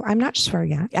 So I'm not sure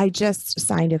yet. I just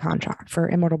signed a contract for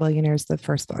Immortal Billionaires, the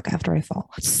first book, After I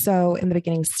Fall. So in the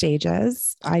beginning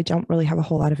stages, I don't really have a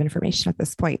whole lot of information at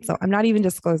this point. So I'm not even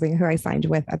disclosing who I signed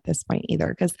with at this point either,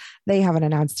 because they haven't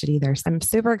announced it either. So I'm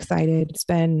super excited. It's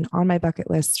been on my bucket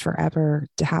list forever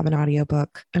to have an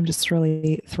audiobook. I'm just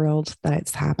really thrilled that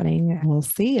it's happening. We'll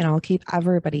see, and I'll keep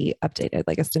everybody updated.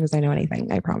 Like as soon as I know anything,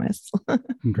 I promise.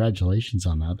 Congratulations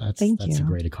on that. That's a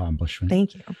great accomplishment.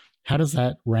 Thank you. How does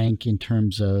that rank in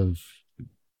terms of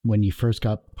when you first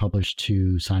got published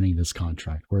to signing this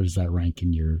contract? Where does that rank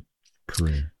in your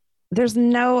career? There's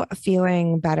no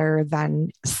feeling better than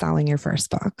selling your first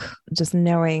book, just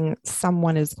knowing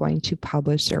someone is going to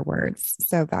publish your words.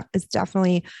 So that is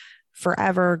definitely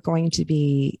forever going to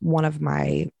be one of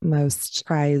my most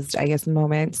prized,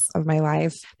 moments of my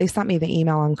life. They sent me the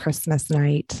email on Christmas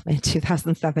night in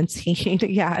 2017.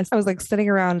 Yes. I was like sitting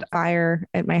around fire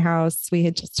at my house. We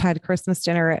had just had Christmas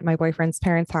dinner at my boyfriend's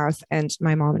parents' house, and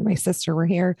my mom and my sister were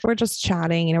here. We're just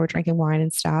chatting, we're drinking wine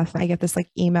and stuff. I get this like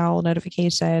email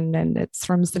notification, and it's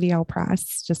from City Hall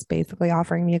Press, just basically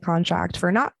offering me a contract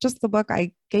for not just the book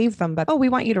I gave them, but, we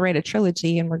want you to write a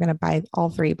trilogy and we're going to buy all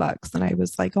 3 books. And I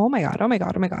was like, oh my God. And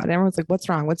everyone's like, what's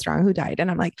wrong? Who died?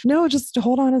 And I'm like, no, just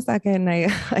hold on a second. I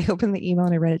opened the email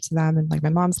and I read it to them, and like my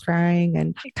mom's crying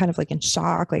and kind of like in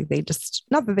shock. Like they just,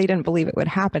 not that they didn't believe it would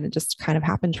happen. It just kind of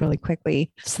happened really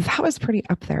quickly. So that was pretty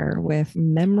up there with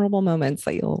memorable moments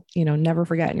that you'll, never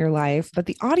forget in your life. But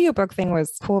the audiobook thing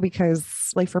was cool because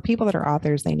like for people that are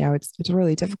authors, they know it's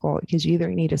really difficult because you either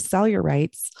need to sell your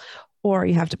rights or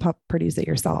you have to produce it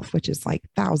yourself, which is like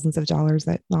thousands of dollars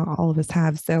that not all of us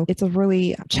have. So it's a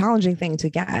really challenging thing to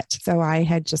get. So I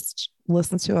had just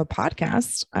listened to a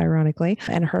podcast, ironically,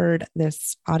 and heard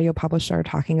this audio publisher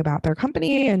talking about their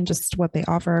company and just what they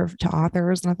offer to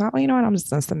authors. And I thought, well, you know what, I'm just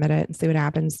going to submit it and see what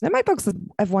happens. And my books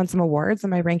have won some awards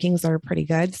and my rankings are pretty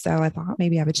good. So I thought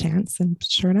maybe I have a chance. And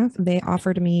sure enough, they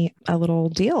offered me a little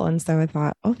deal. And so I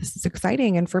thought, oh, this is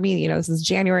exciting. And for me, this is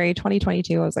January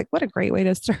 2022. I was like, what a great way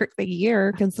to start the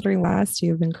year, considering last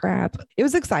year have been crap. It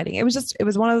was exciting. It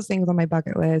was one of those things on my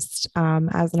bucket list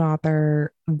as an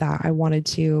author that I wanted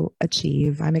to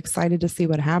achieve. I'm excited to see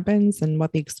what happens and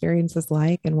what the experience is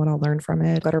like and what I'll learn from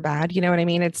it, good or bad. You know what I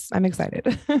mean? I'm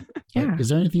excited. Yeah. Is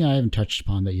there anything I haven't touched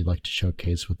upon that you'd like to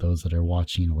showcase with those that are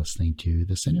watching and listening to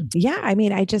this interview? Yeah.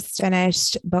 I just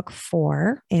finished book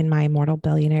 4 in my Immortal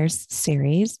Billionaires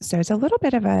series. So it's a little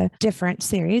bit of a different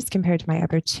series compared to my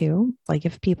other 2. Like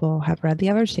if people have read the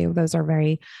other 2, those are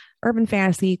very urban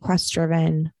fantasy,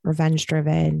 quest-driven,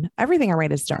 revenge-driven. Everything I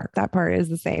write is dark. That part is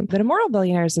the same. But Immortal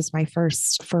Billionaires is my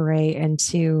first foray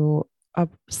into a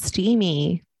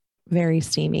very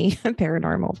steamy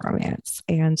paranormal romance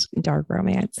and dark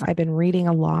romance. I've been reading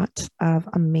a lot of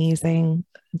amazing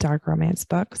dark romance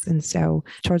books. And so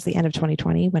towards the end of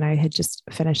 2020, when I had just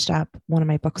finished up one of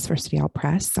my books for City Hall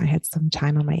Press, I had some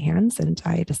time on my hands and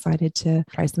I decided to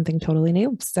try something totally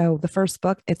new. So the first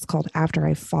book, it's called After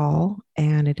I Fall,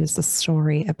 and it is a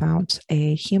story about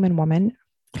a human woman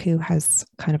who has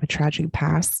kind of a tragic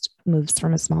past, moves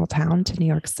from a small town to New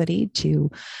York City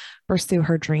to pursue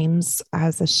her dreams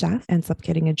as a chef, ends up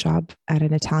getting a job at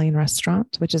an Italian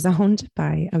restaurant, which is owned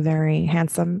by a very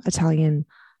handsome Italian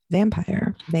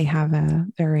vampire. They have a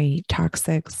very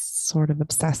toxic, sort of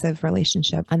obsessive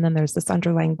relationship. And then there's this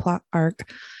underlying plot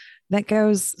arc that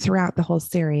goes throughout the whole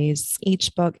series.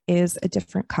 Each book is a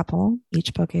different couple.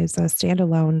 Each book is a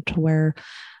standalone to where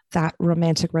that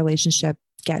romantic relationship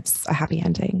gets a happy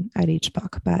ending at each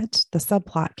book, but the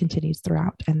subplot continues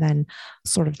throughout and then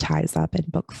sort of ties up in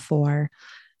book 4.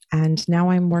 And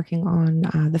now I'm working on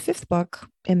the 5th book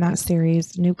in that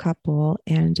series, new couple,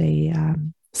 and a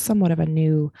somewhat of a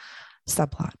new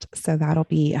subplot. So that'll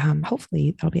be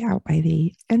hopefully that'll be out by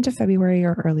the end of February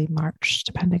or early March,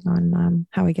 depending on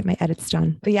how I get my edits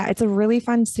done. But yeah, it's a really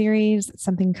fun series. It's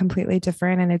something completely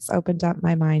different, and it's opened up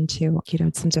my mind to,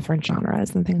 some different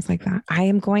genres and things like that. I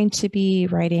am going to be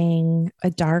writing a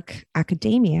dark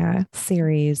academia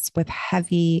series with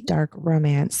heavy dark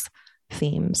romance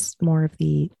themes, more of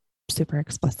the super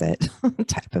explicit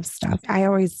type of stuff. I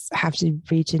always have to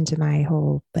reach into my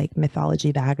whole like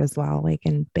mythology bag as well, like,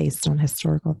 and based on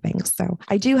historical things. So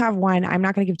I do have one. I'm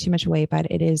not going to give too much away,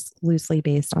 but it is loosely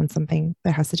based on something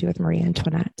that has to do with Marie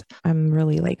Antoinette. I'm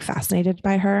really like fascinated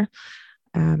by her.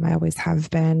 I always have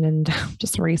been. And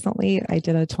just recently I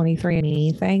did a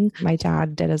 23andMe thing. My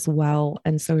dad did as well.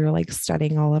 And so we were like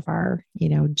studying all of our,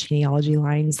 genealogy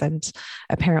lines. And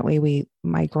apparently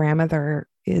my grandmother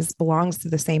belongs to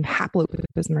the same haplogroup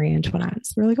as Marie Antoinette.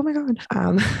 So we're like, oh my God.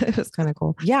 It was kind of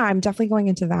cool. Yeah, I'm definitely going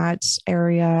into that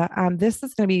area. This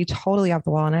is going to be totally off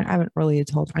the wall. And I haven't really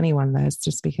told anyone this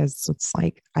just because it's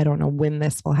like, I don't know when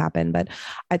this will happen, but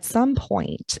at some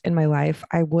point in my life,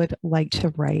 I would like to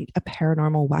write a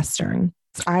paranormal Western.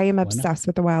 I am obsessed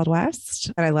with the Wild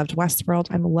West, and I loved Westworld.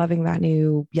 I'm loving that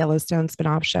new Yellowstone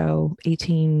spinoff show,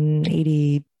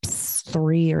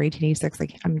 1883 or 1886.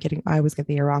 I always get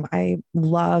the year wrong. I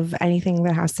love anything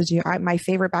that has to do. My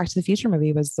favorite Back to the Future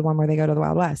movie was the one where they go to the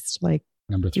Wild West. Like,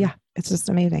 number 3. Yeah, it's just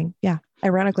amazing. Yeah.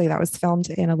 Ironically, that was filmed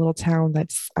in a little town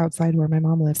that's outside where my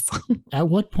mom lives. At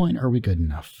what point are we good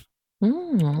enough?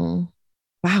 Wow,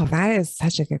 that is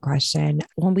such a good question.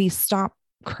 When we stop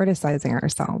criticizing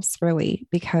ourselves, really,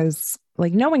 because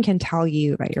like no one can tell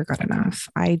you that you're good enough.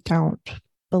 I don't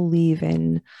believe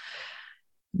in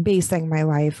basing my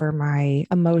life or my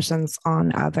emotions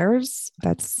on others.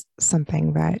 That's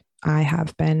something that I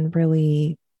have been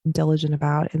really diligent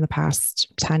about in the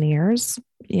past 10 years,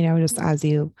 just as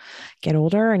you get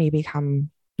older and you become,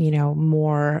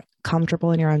 more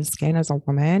comfortable in your own skin as a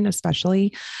woman,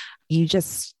 especially, you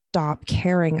just stop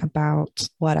caring about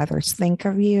what others think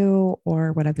of you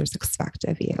or what others expect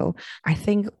of you. I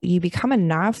think you become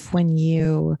enough when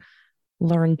you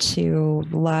learn to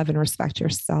love and respect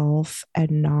yourself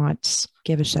and not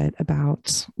give a shit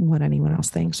about what anyone else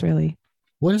thinks, really.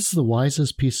 What is the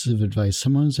wisest piece of advice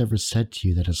someone's ever said to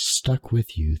you that has stuck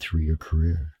with you through your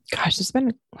career? Gosh, there's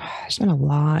been a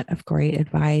lot of great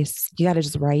advice. You got to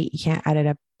just write. You can't edit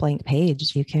a blank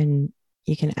page. You can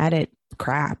edit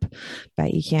crap,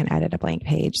 but you can't edit a blank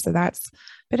page. So that's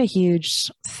been a huge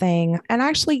thing. And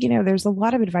actually, there's a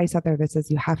lot of advice out there that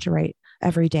says you have to write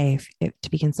every day to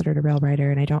be considered a real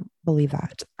writer. And I don't believe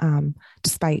that,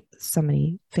 despite so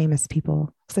many famous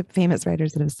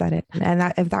writers that have said it. And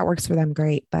that, if that works for them,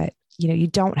 great. But, you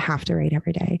don't have to write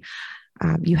every day.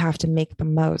 You have to make the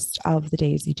most of the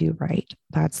days you do write.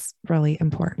 That's really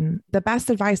important. The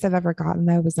best advice I've ever gotten,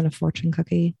 though, was in a fortune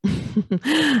cookie.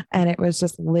 And it was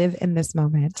just live in this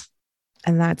moment.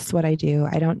 And that's what I do.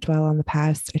 I don't dwell on the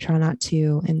past. I try not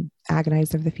to and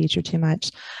agonize over the future too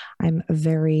much. I'm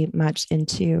very much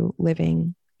into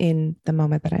living in the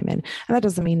moment that I'm in. And that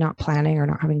doesn't mean not planning or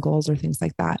not having goals or things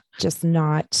like that. Just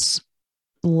not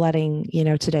letting,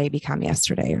 today become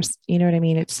yesterday, or, you know what I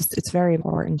mean? It's very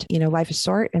important. Life is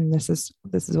short, and this is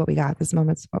what we got. This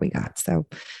moment's what we got. So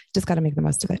just got to make the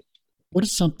most of it. What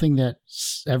is something that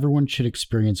everyone should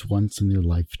experience once in their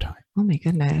lifetime? Oh my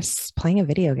goodness. Playing a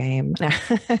video game.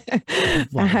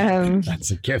 Well,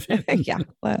 that's a given. Yeah.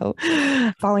 Well,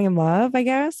 falling in love, I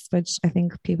guess, which I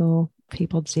think people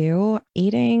do.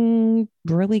 Eating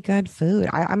really good food.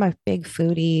 I'm a big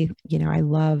foodie. I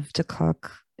love to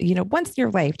cook. Once in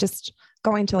your life, just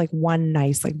going to like one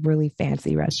nice, like really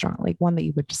fancy restaurant, like one that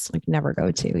you would just like never go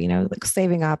to, like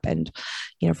saving up and,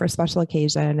 for a special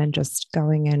occasion and just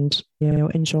going and,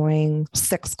 enjoying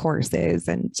 6 courses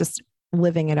and just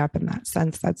living it up in that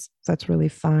sense. That's really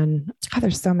fun. God,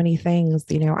 there's so many things,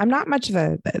 I'm not much of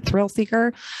a thrill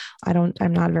seeker.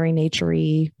 I'm not very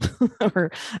naturey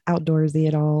or outdoorsy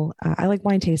at all. I like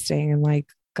wine tasting and like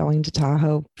going to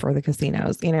Tahoe for the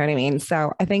casinos. You know what I mean?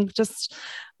 So I think just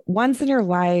once in your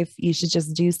life, you should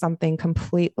just do something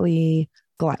completely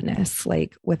gluttonous,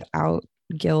 like without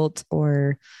guilt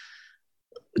or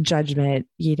judgment.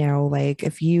 Like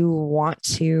if you want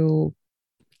to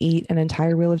eat an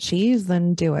entire wheel of cheese,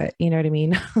 then do it. You know what I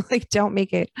mean? Like don't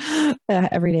make it an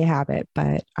everyday habit.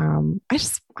 But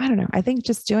I don't know. I think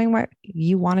just doing what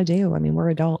you want to do. I mean, we're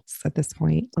adults at this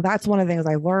point. That's one of the things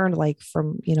I learned, like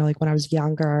from, like when I was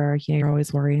younger, you're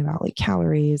always worrying about like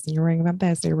calories and you're worrying about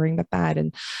this, or you're worrying about that.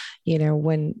 And,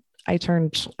 when I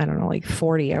turned, I don't know, like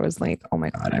 40, I was like, oh my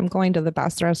God, I'm going to the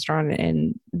best restaurant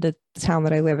in the town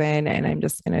that I live in. And I'm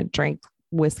just going to drink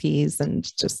whiskeys and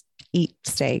just eat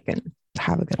steak and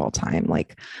have a good old time.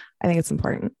 Like, I think it's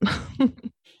important.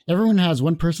 Everyone has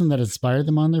one person that inspired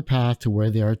them on their path to where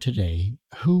they are today.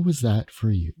 Who was that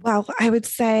for you? Well, I would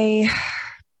say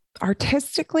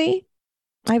artistically,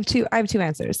 I have two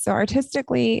answers. So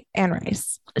artistically, Anne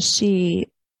Rice.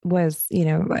 She was,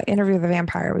 Interview with the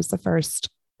Vampire was the first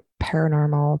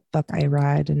paranormal book I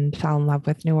read and fell in love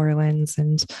with New Orleans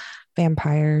and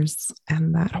vampires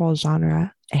and that whole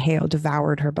genre. I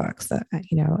devoured her books,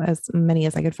 as many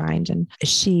as I could find. And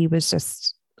she was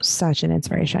just such an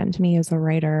inspiration to me as a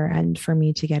writer, and for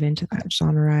me to get into that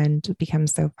genre and become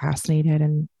so fascinated,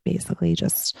 and basically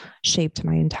just shaped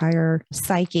my entire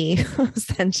psyche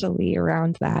essentially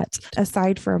around that.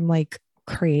 Aside from like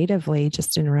creatively,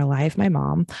 just in real life, my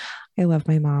mom. I love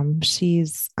my mom.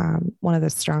 She's one of the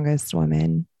strongest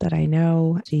women that I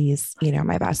know. She's,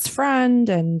 my best friend,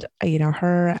 and,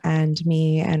 her and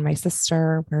me and my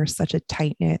sister, we're such a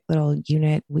tight knit little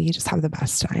unit. We just have the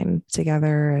best time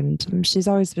together. And she's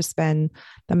always just been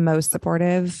the most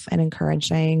supportive and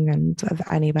encouraging and of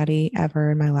anybody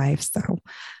ever in my life. So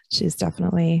she's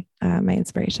definitely my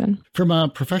inspiration. From a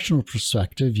professional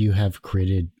perspective, you have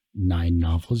created 9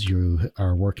 novels. You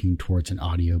are working towards an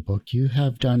audiobook. You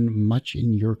have done much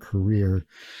in your career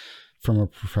from a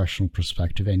professional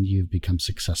perspective, and you've become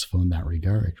successful in that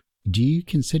regard. Do you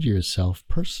consider yourself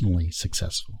personally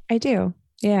successful? I do.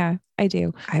 Yeah, I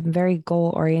do. I'm very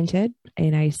goal oriented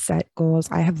and I set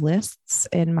goals. I have lists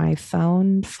in my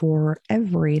phone for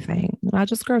everything, not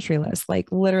just grocery lists. Like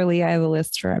literally, I have a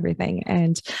list for everything.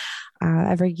 And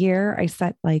every year I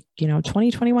set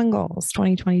 2021 goals,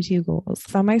 2022 goals.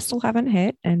 Some I still haven't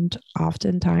hit. And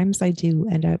oftentimes I do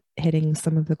end up hitting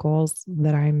some of the goals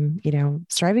that I'm,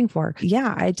 striving for.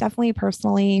 Yeah, I definitely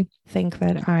personally think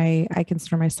that I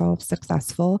consider myself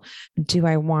successful. Do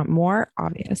I want more?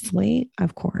 Obviously,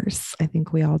 of course. I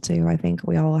think we all do. I think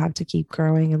we all have to keep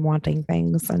growing and wanting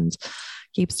things and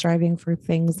keep striving for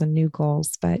things and new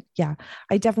goals. But yeah,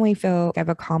 I definitely feel I've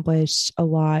accomplished a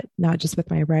lot, not just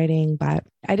with my writing, but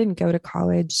I didn't go to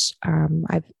college.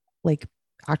 I've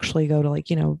actually go to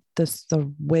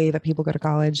the way that people go to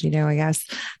college, I guess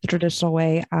the traditional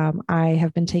way. I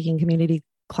have been taking community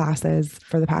classes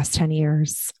for the past 10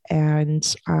 years.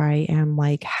 And I am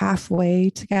halfway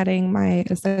to getting my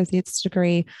associate's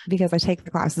degree because I take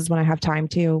the classes when I have time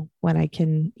to, when I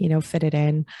can, fit it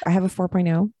in. I have a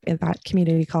 4.0 in that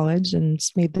community college and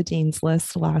made the dean's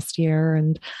list last year.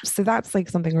 And so that's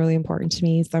something really important to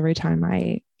me. So every time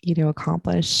I,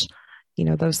 accomplish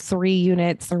those 3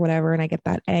 units or whatever, and I get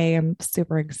that A, I'm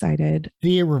super excited.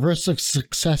 The reverse of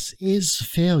success is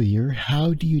failure.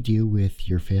 How do you deal with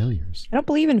your failures? I don't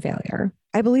believe in failure.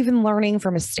 I believe in learning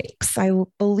from mistakes. I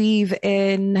believe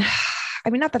in,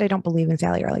 not that I don't believe in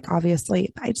failure.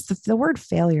 Obviously, the word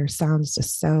failure sounds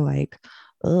just so like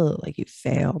you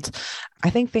failed.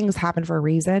 I think things happen for a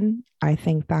reason. I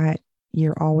think that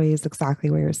you're always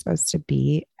exactly where you're supposed to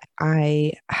be.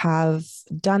 I have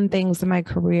done things in my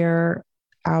career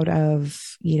out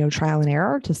of, trial and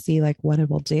error to see what it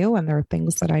will do. And there are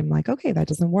things that I'm okay, that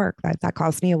doesn't work. That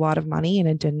cost me a lot of money and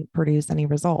it didn't produce any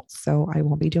results. So I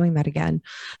won't be doing that again.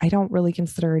 I don't really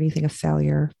consider anything a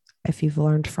failure if you've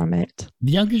learned from it.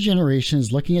 The younger generation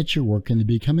is looking at your work and they're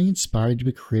becoming inspired to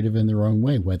be creative in their own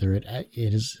way, whether it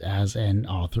is as an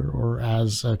author or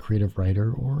as a creative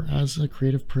writer or as a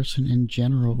creative person in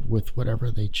general with whatever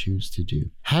they choose to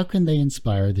do. How can they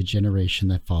inspire the generation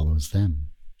that follows them?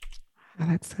 Oh,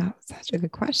 that's such a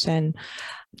good question.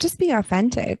 Just be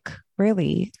authentic,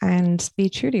 really, and be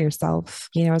true to yourself.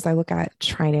 As I look at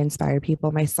trying to inspire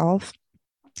people myself,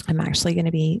 I'm actually going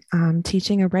to be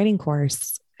teaching a writing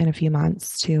course in a few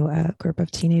months to a group of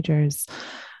teenagers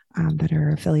that are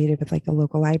affiliated with a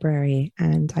local library.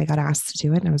 And I got asked to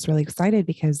do it. And I was really excited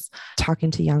because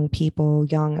talking to young people,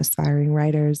 young aspiring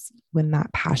writers, when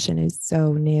that passion is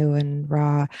so new and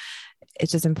raw,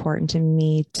 it's just important to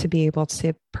me to be able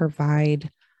to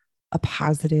provide a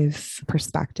positive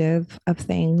perspective of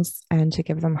things and to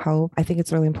give them hope. I think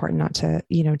it's really important not to,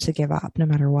 to give up no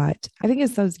matter what. I think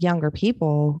as those younger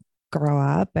people grow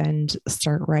up and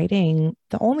start writing,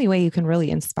 the only way you can really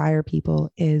inspire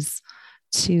people is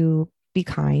to be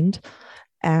kind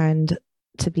and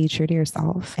to be true to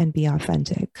yourself and be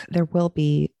authentic. There will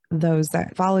be those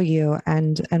that follow you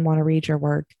and want to read your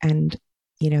work and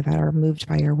that are moved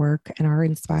by your work and are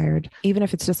inspired. Even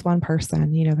if it's just one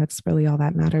person, that's really all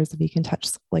that matters. If you can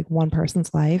touch one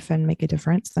person's life and make a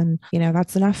difference, then,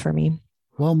 that's enough for me.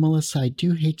 Well, Melissa, I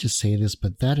do hate to say this,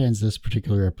 but that ends this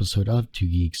particular episode of Two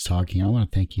Geeks Talking. I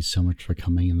want to thank you so much for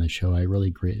coming in the show. I really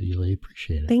greatly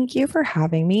appreciate it. Thank you for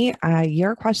having me.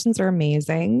 Your questions are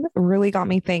amazing. Really got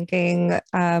me thinking.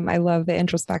 I love the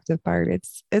introspective part.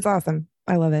 It's awesome.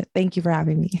 I love it. Thank you for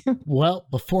having me. Well,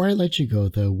 before I let you go,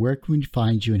 though, where can we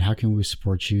find you and how can we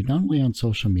support you, not only on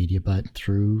social media, but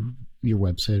through your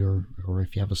website or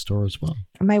if you have a store as well?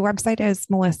 My website is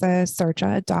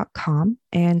melissasercia.com.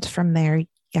 And from there,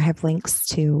 I have links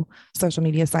to social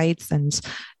media sites and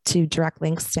to direct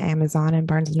links to Amazon and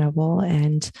Barnes & Noble.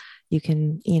 And you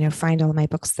can, find all of my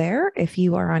books there. If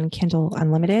you are on Kindle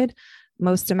Unlimited,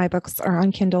 most of my books are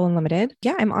on Kindle Unlimited.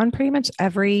 Yeah, I'm on pretty much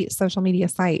every social media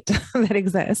site that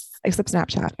exists, except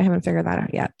Snapchat. I haven't figured that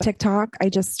out yet. TikTok, I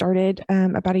just started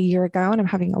about a year ago, and I'm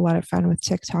having a lot of fun with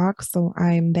TikTok. So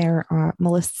I'm there,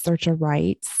 Melissa Sercia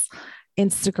Writes.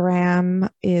 Instagram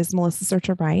is Melissa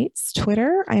Sercia Writes.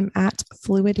 Twitter, I'm at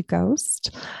Fluid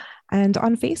Ghost. And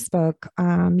on Facebook,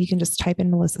 you can just type in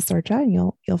Melissa Sercia and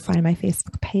you'll find my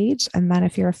Facebook page. And then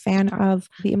if you're a fan of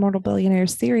the Immortal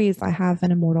Billionaires series, I have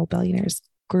an Immortal Billionaires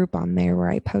group on there where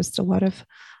I post a lot of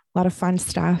fun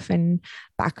stuff and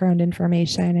background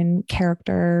information and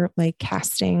character like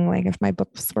casting. Like if my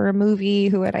books were a movie,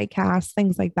 who would I cast?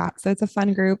 Things like that. So it's a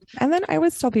fun group. And then I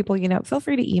always tell people, feel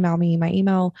free to email me. My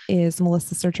email is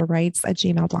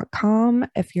melissaserciawrites@gmail.com.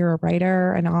 If you're a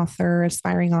writer, an author,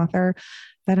 aspiring author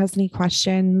that has any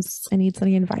questions and needs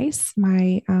any advice,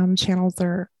 my channels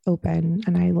are open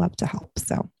and I love to help.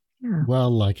 So, yeah. Well,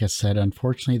 like I said,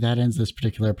 unfortunately, that ends this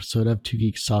particular episode of Two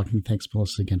Geeks Talking. Thanks,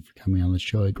 Melissa, again for coming on the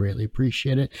show. I greatly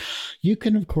appreciate it. You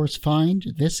can, of course, find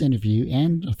this interview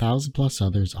and 1,000+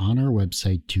 others on our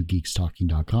website,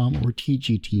 twogeekstalking.com or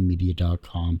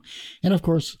tgtmedia.com. And, of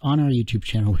course, on our YouTube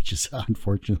channel, which is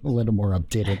unfortunately a little more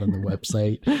updated than the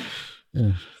website.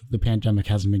 The pandemic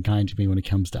hasn't been kind to me when it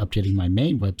comes to updating my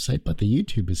main website, but the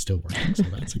YouTube is still working, so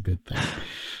that's a good thing.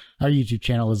 Our YouTube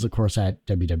channel is, of course, at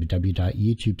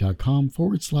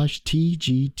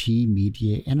www.youtube.com/TGT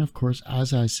Media. And, of course,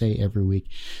 as I say every week,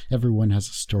 everyone has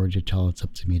a story to tell. It's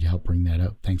up to me to help bring that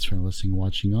out. Thanks for listening and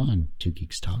watching on Two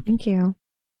Geeks Talking. Thank you.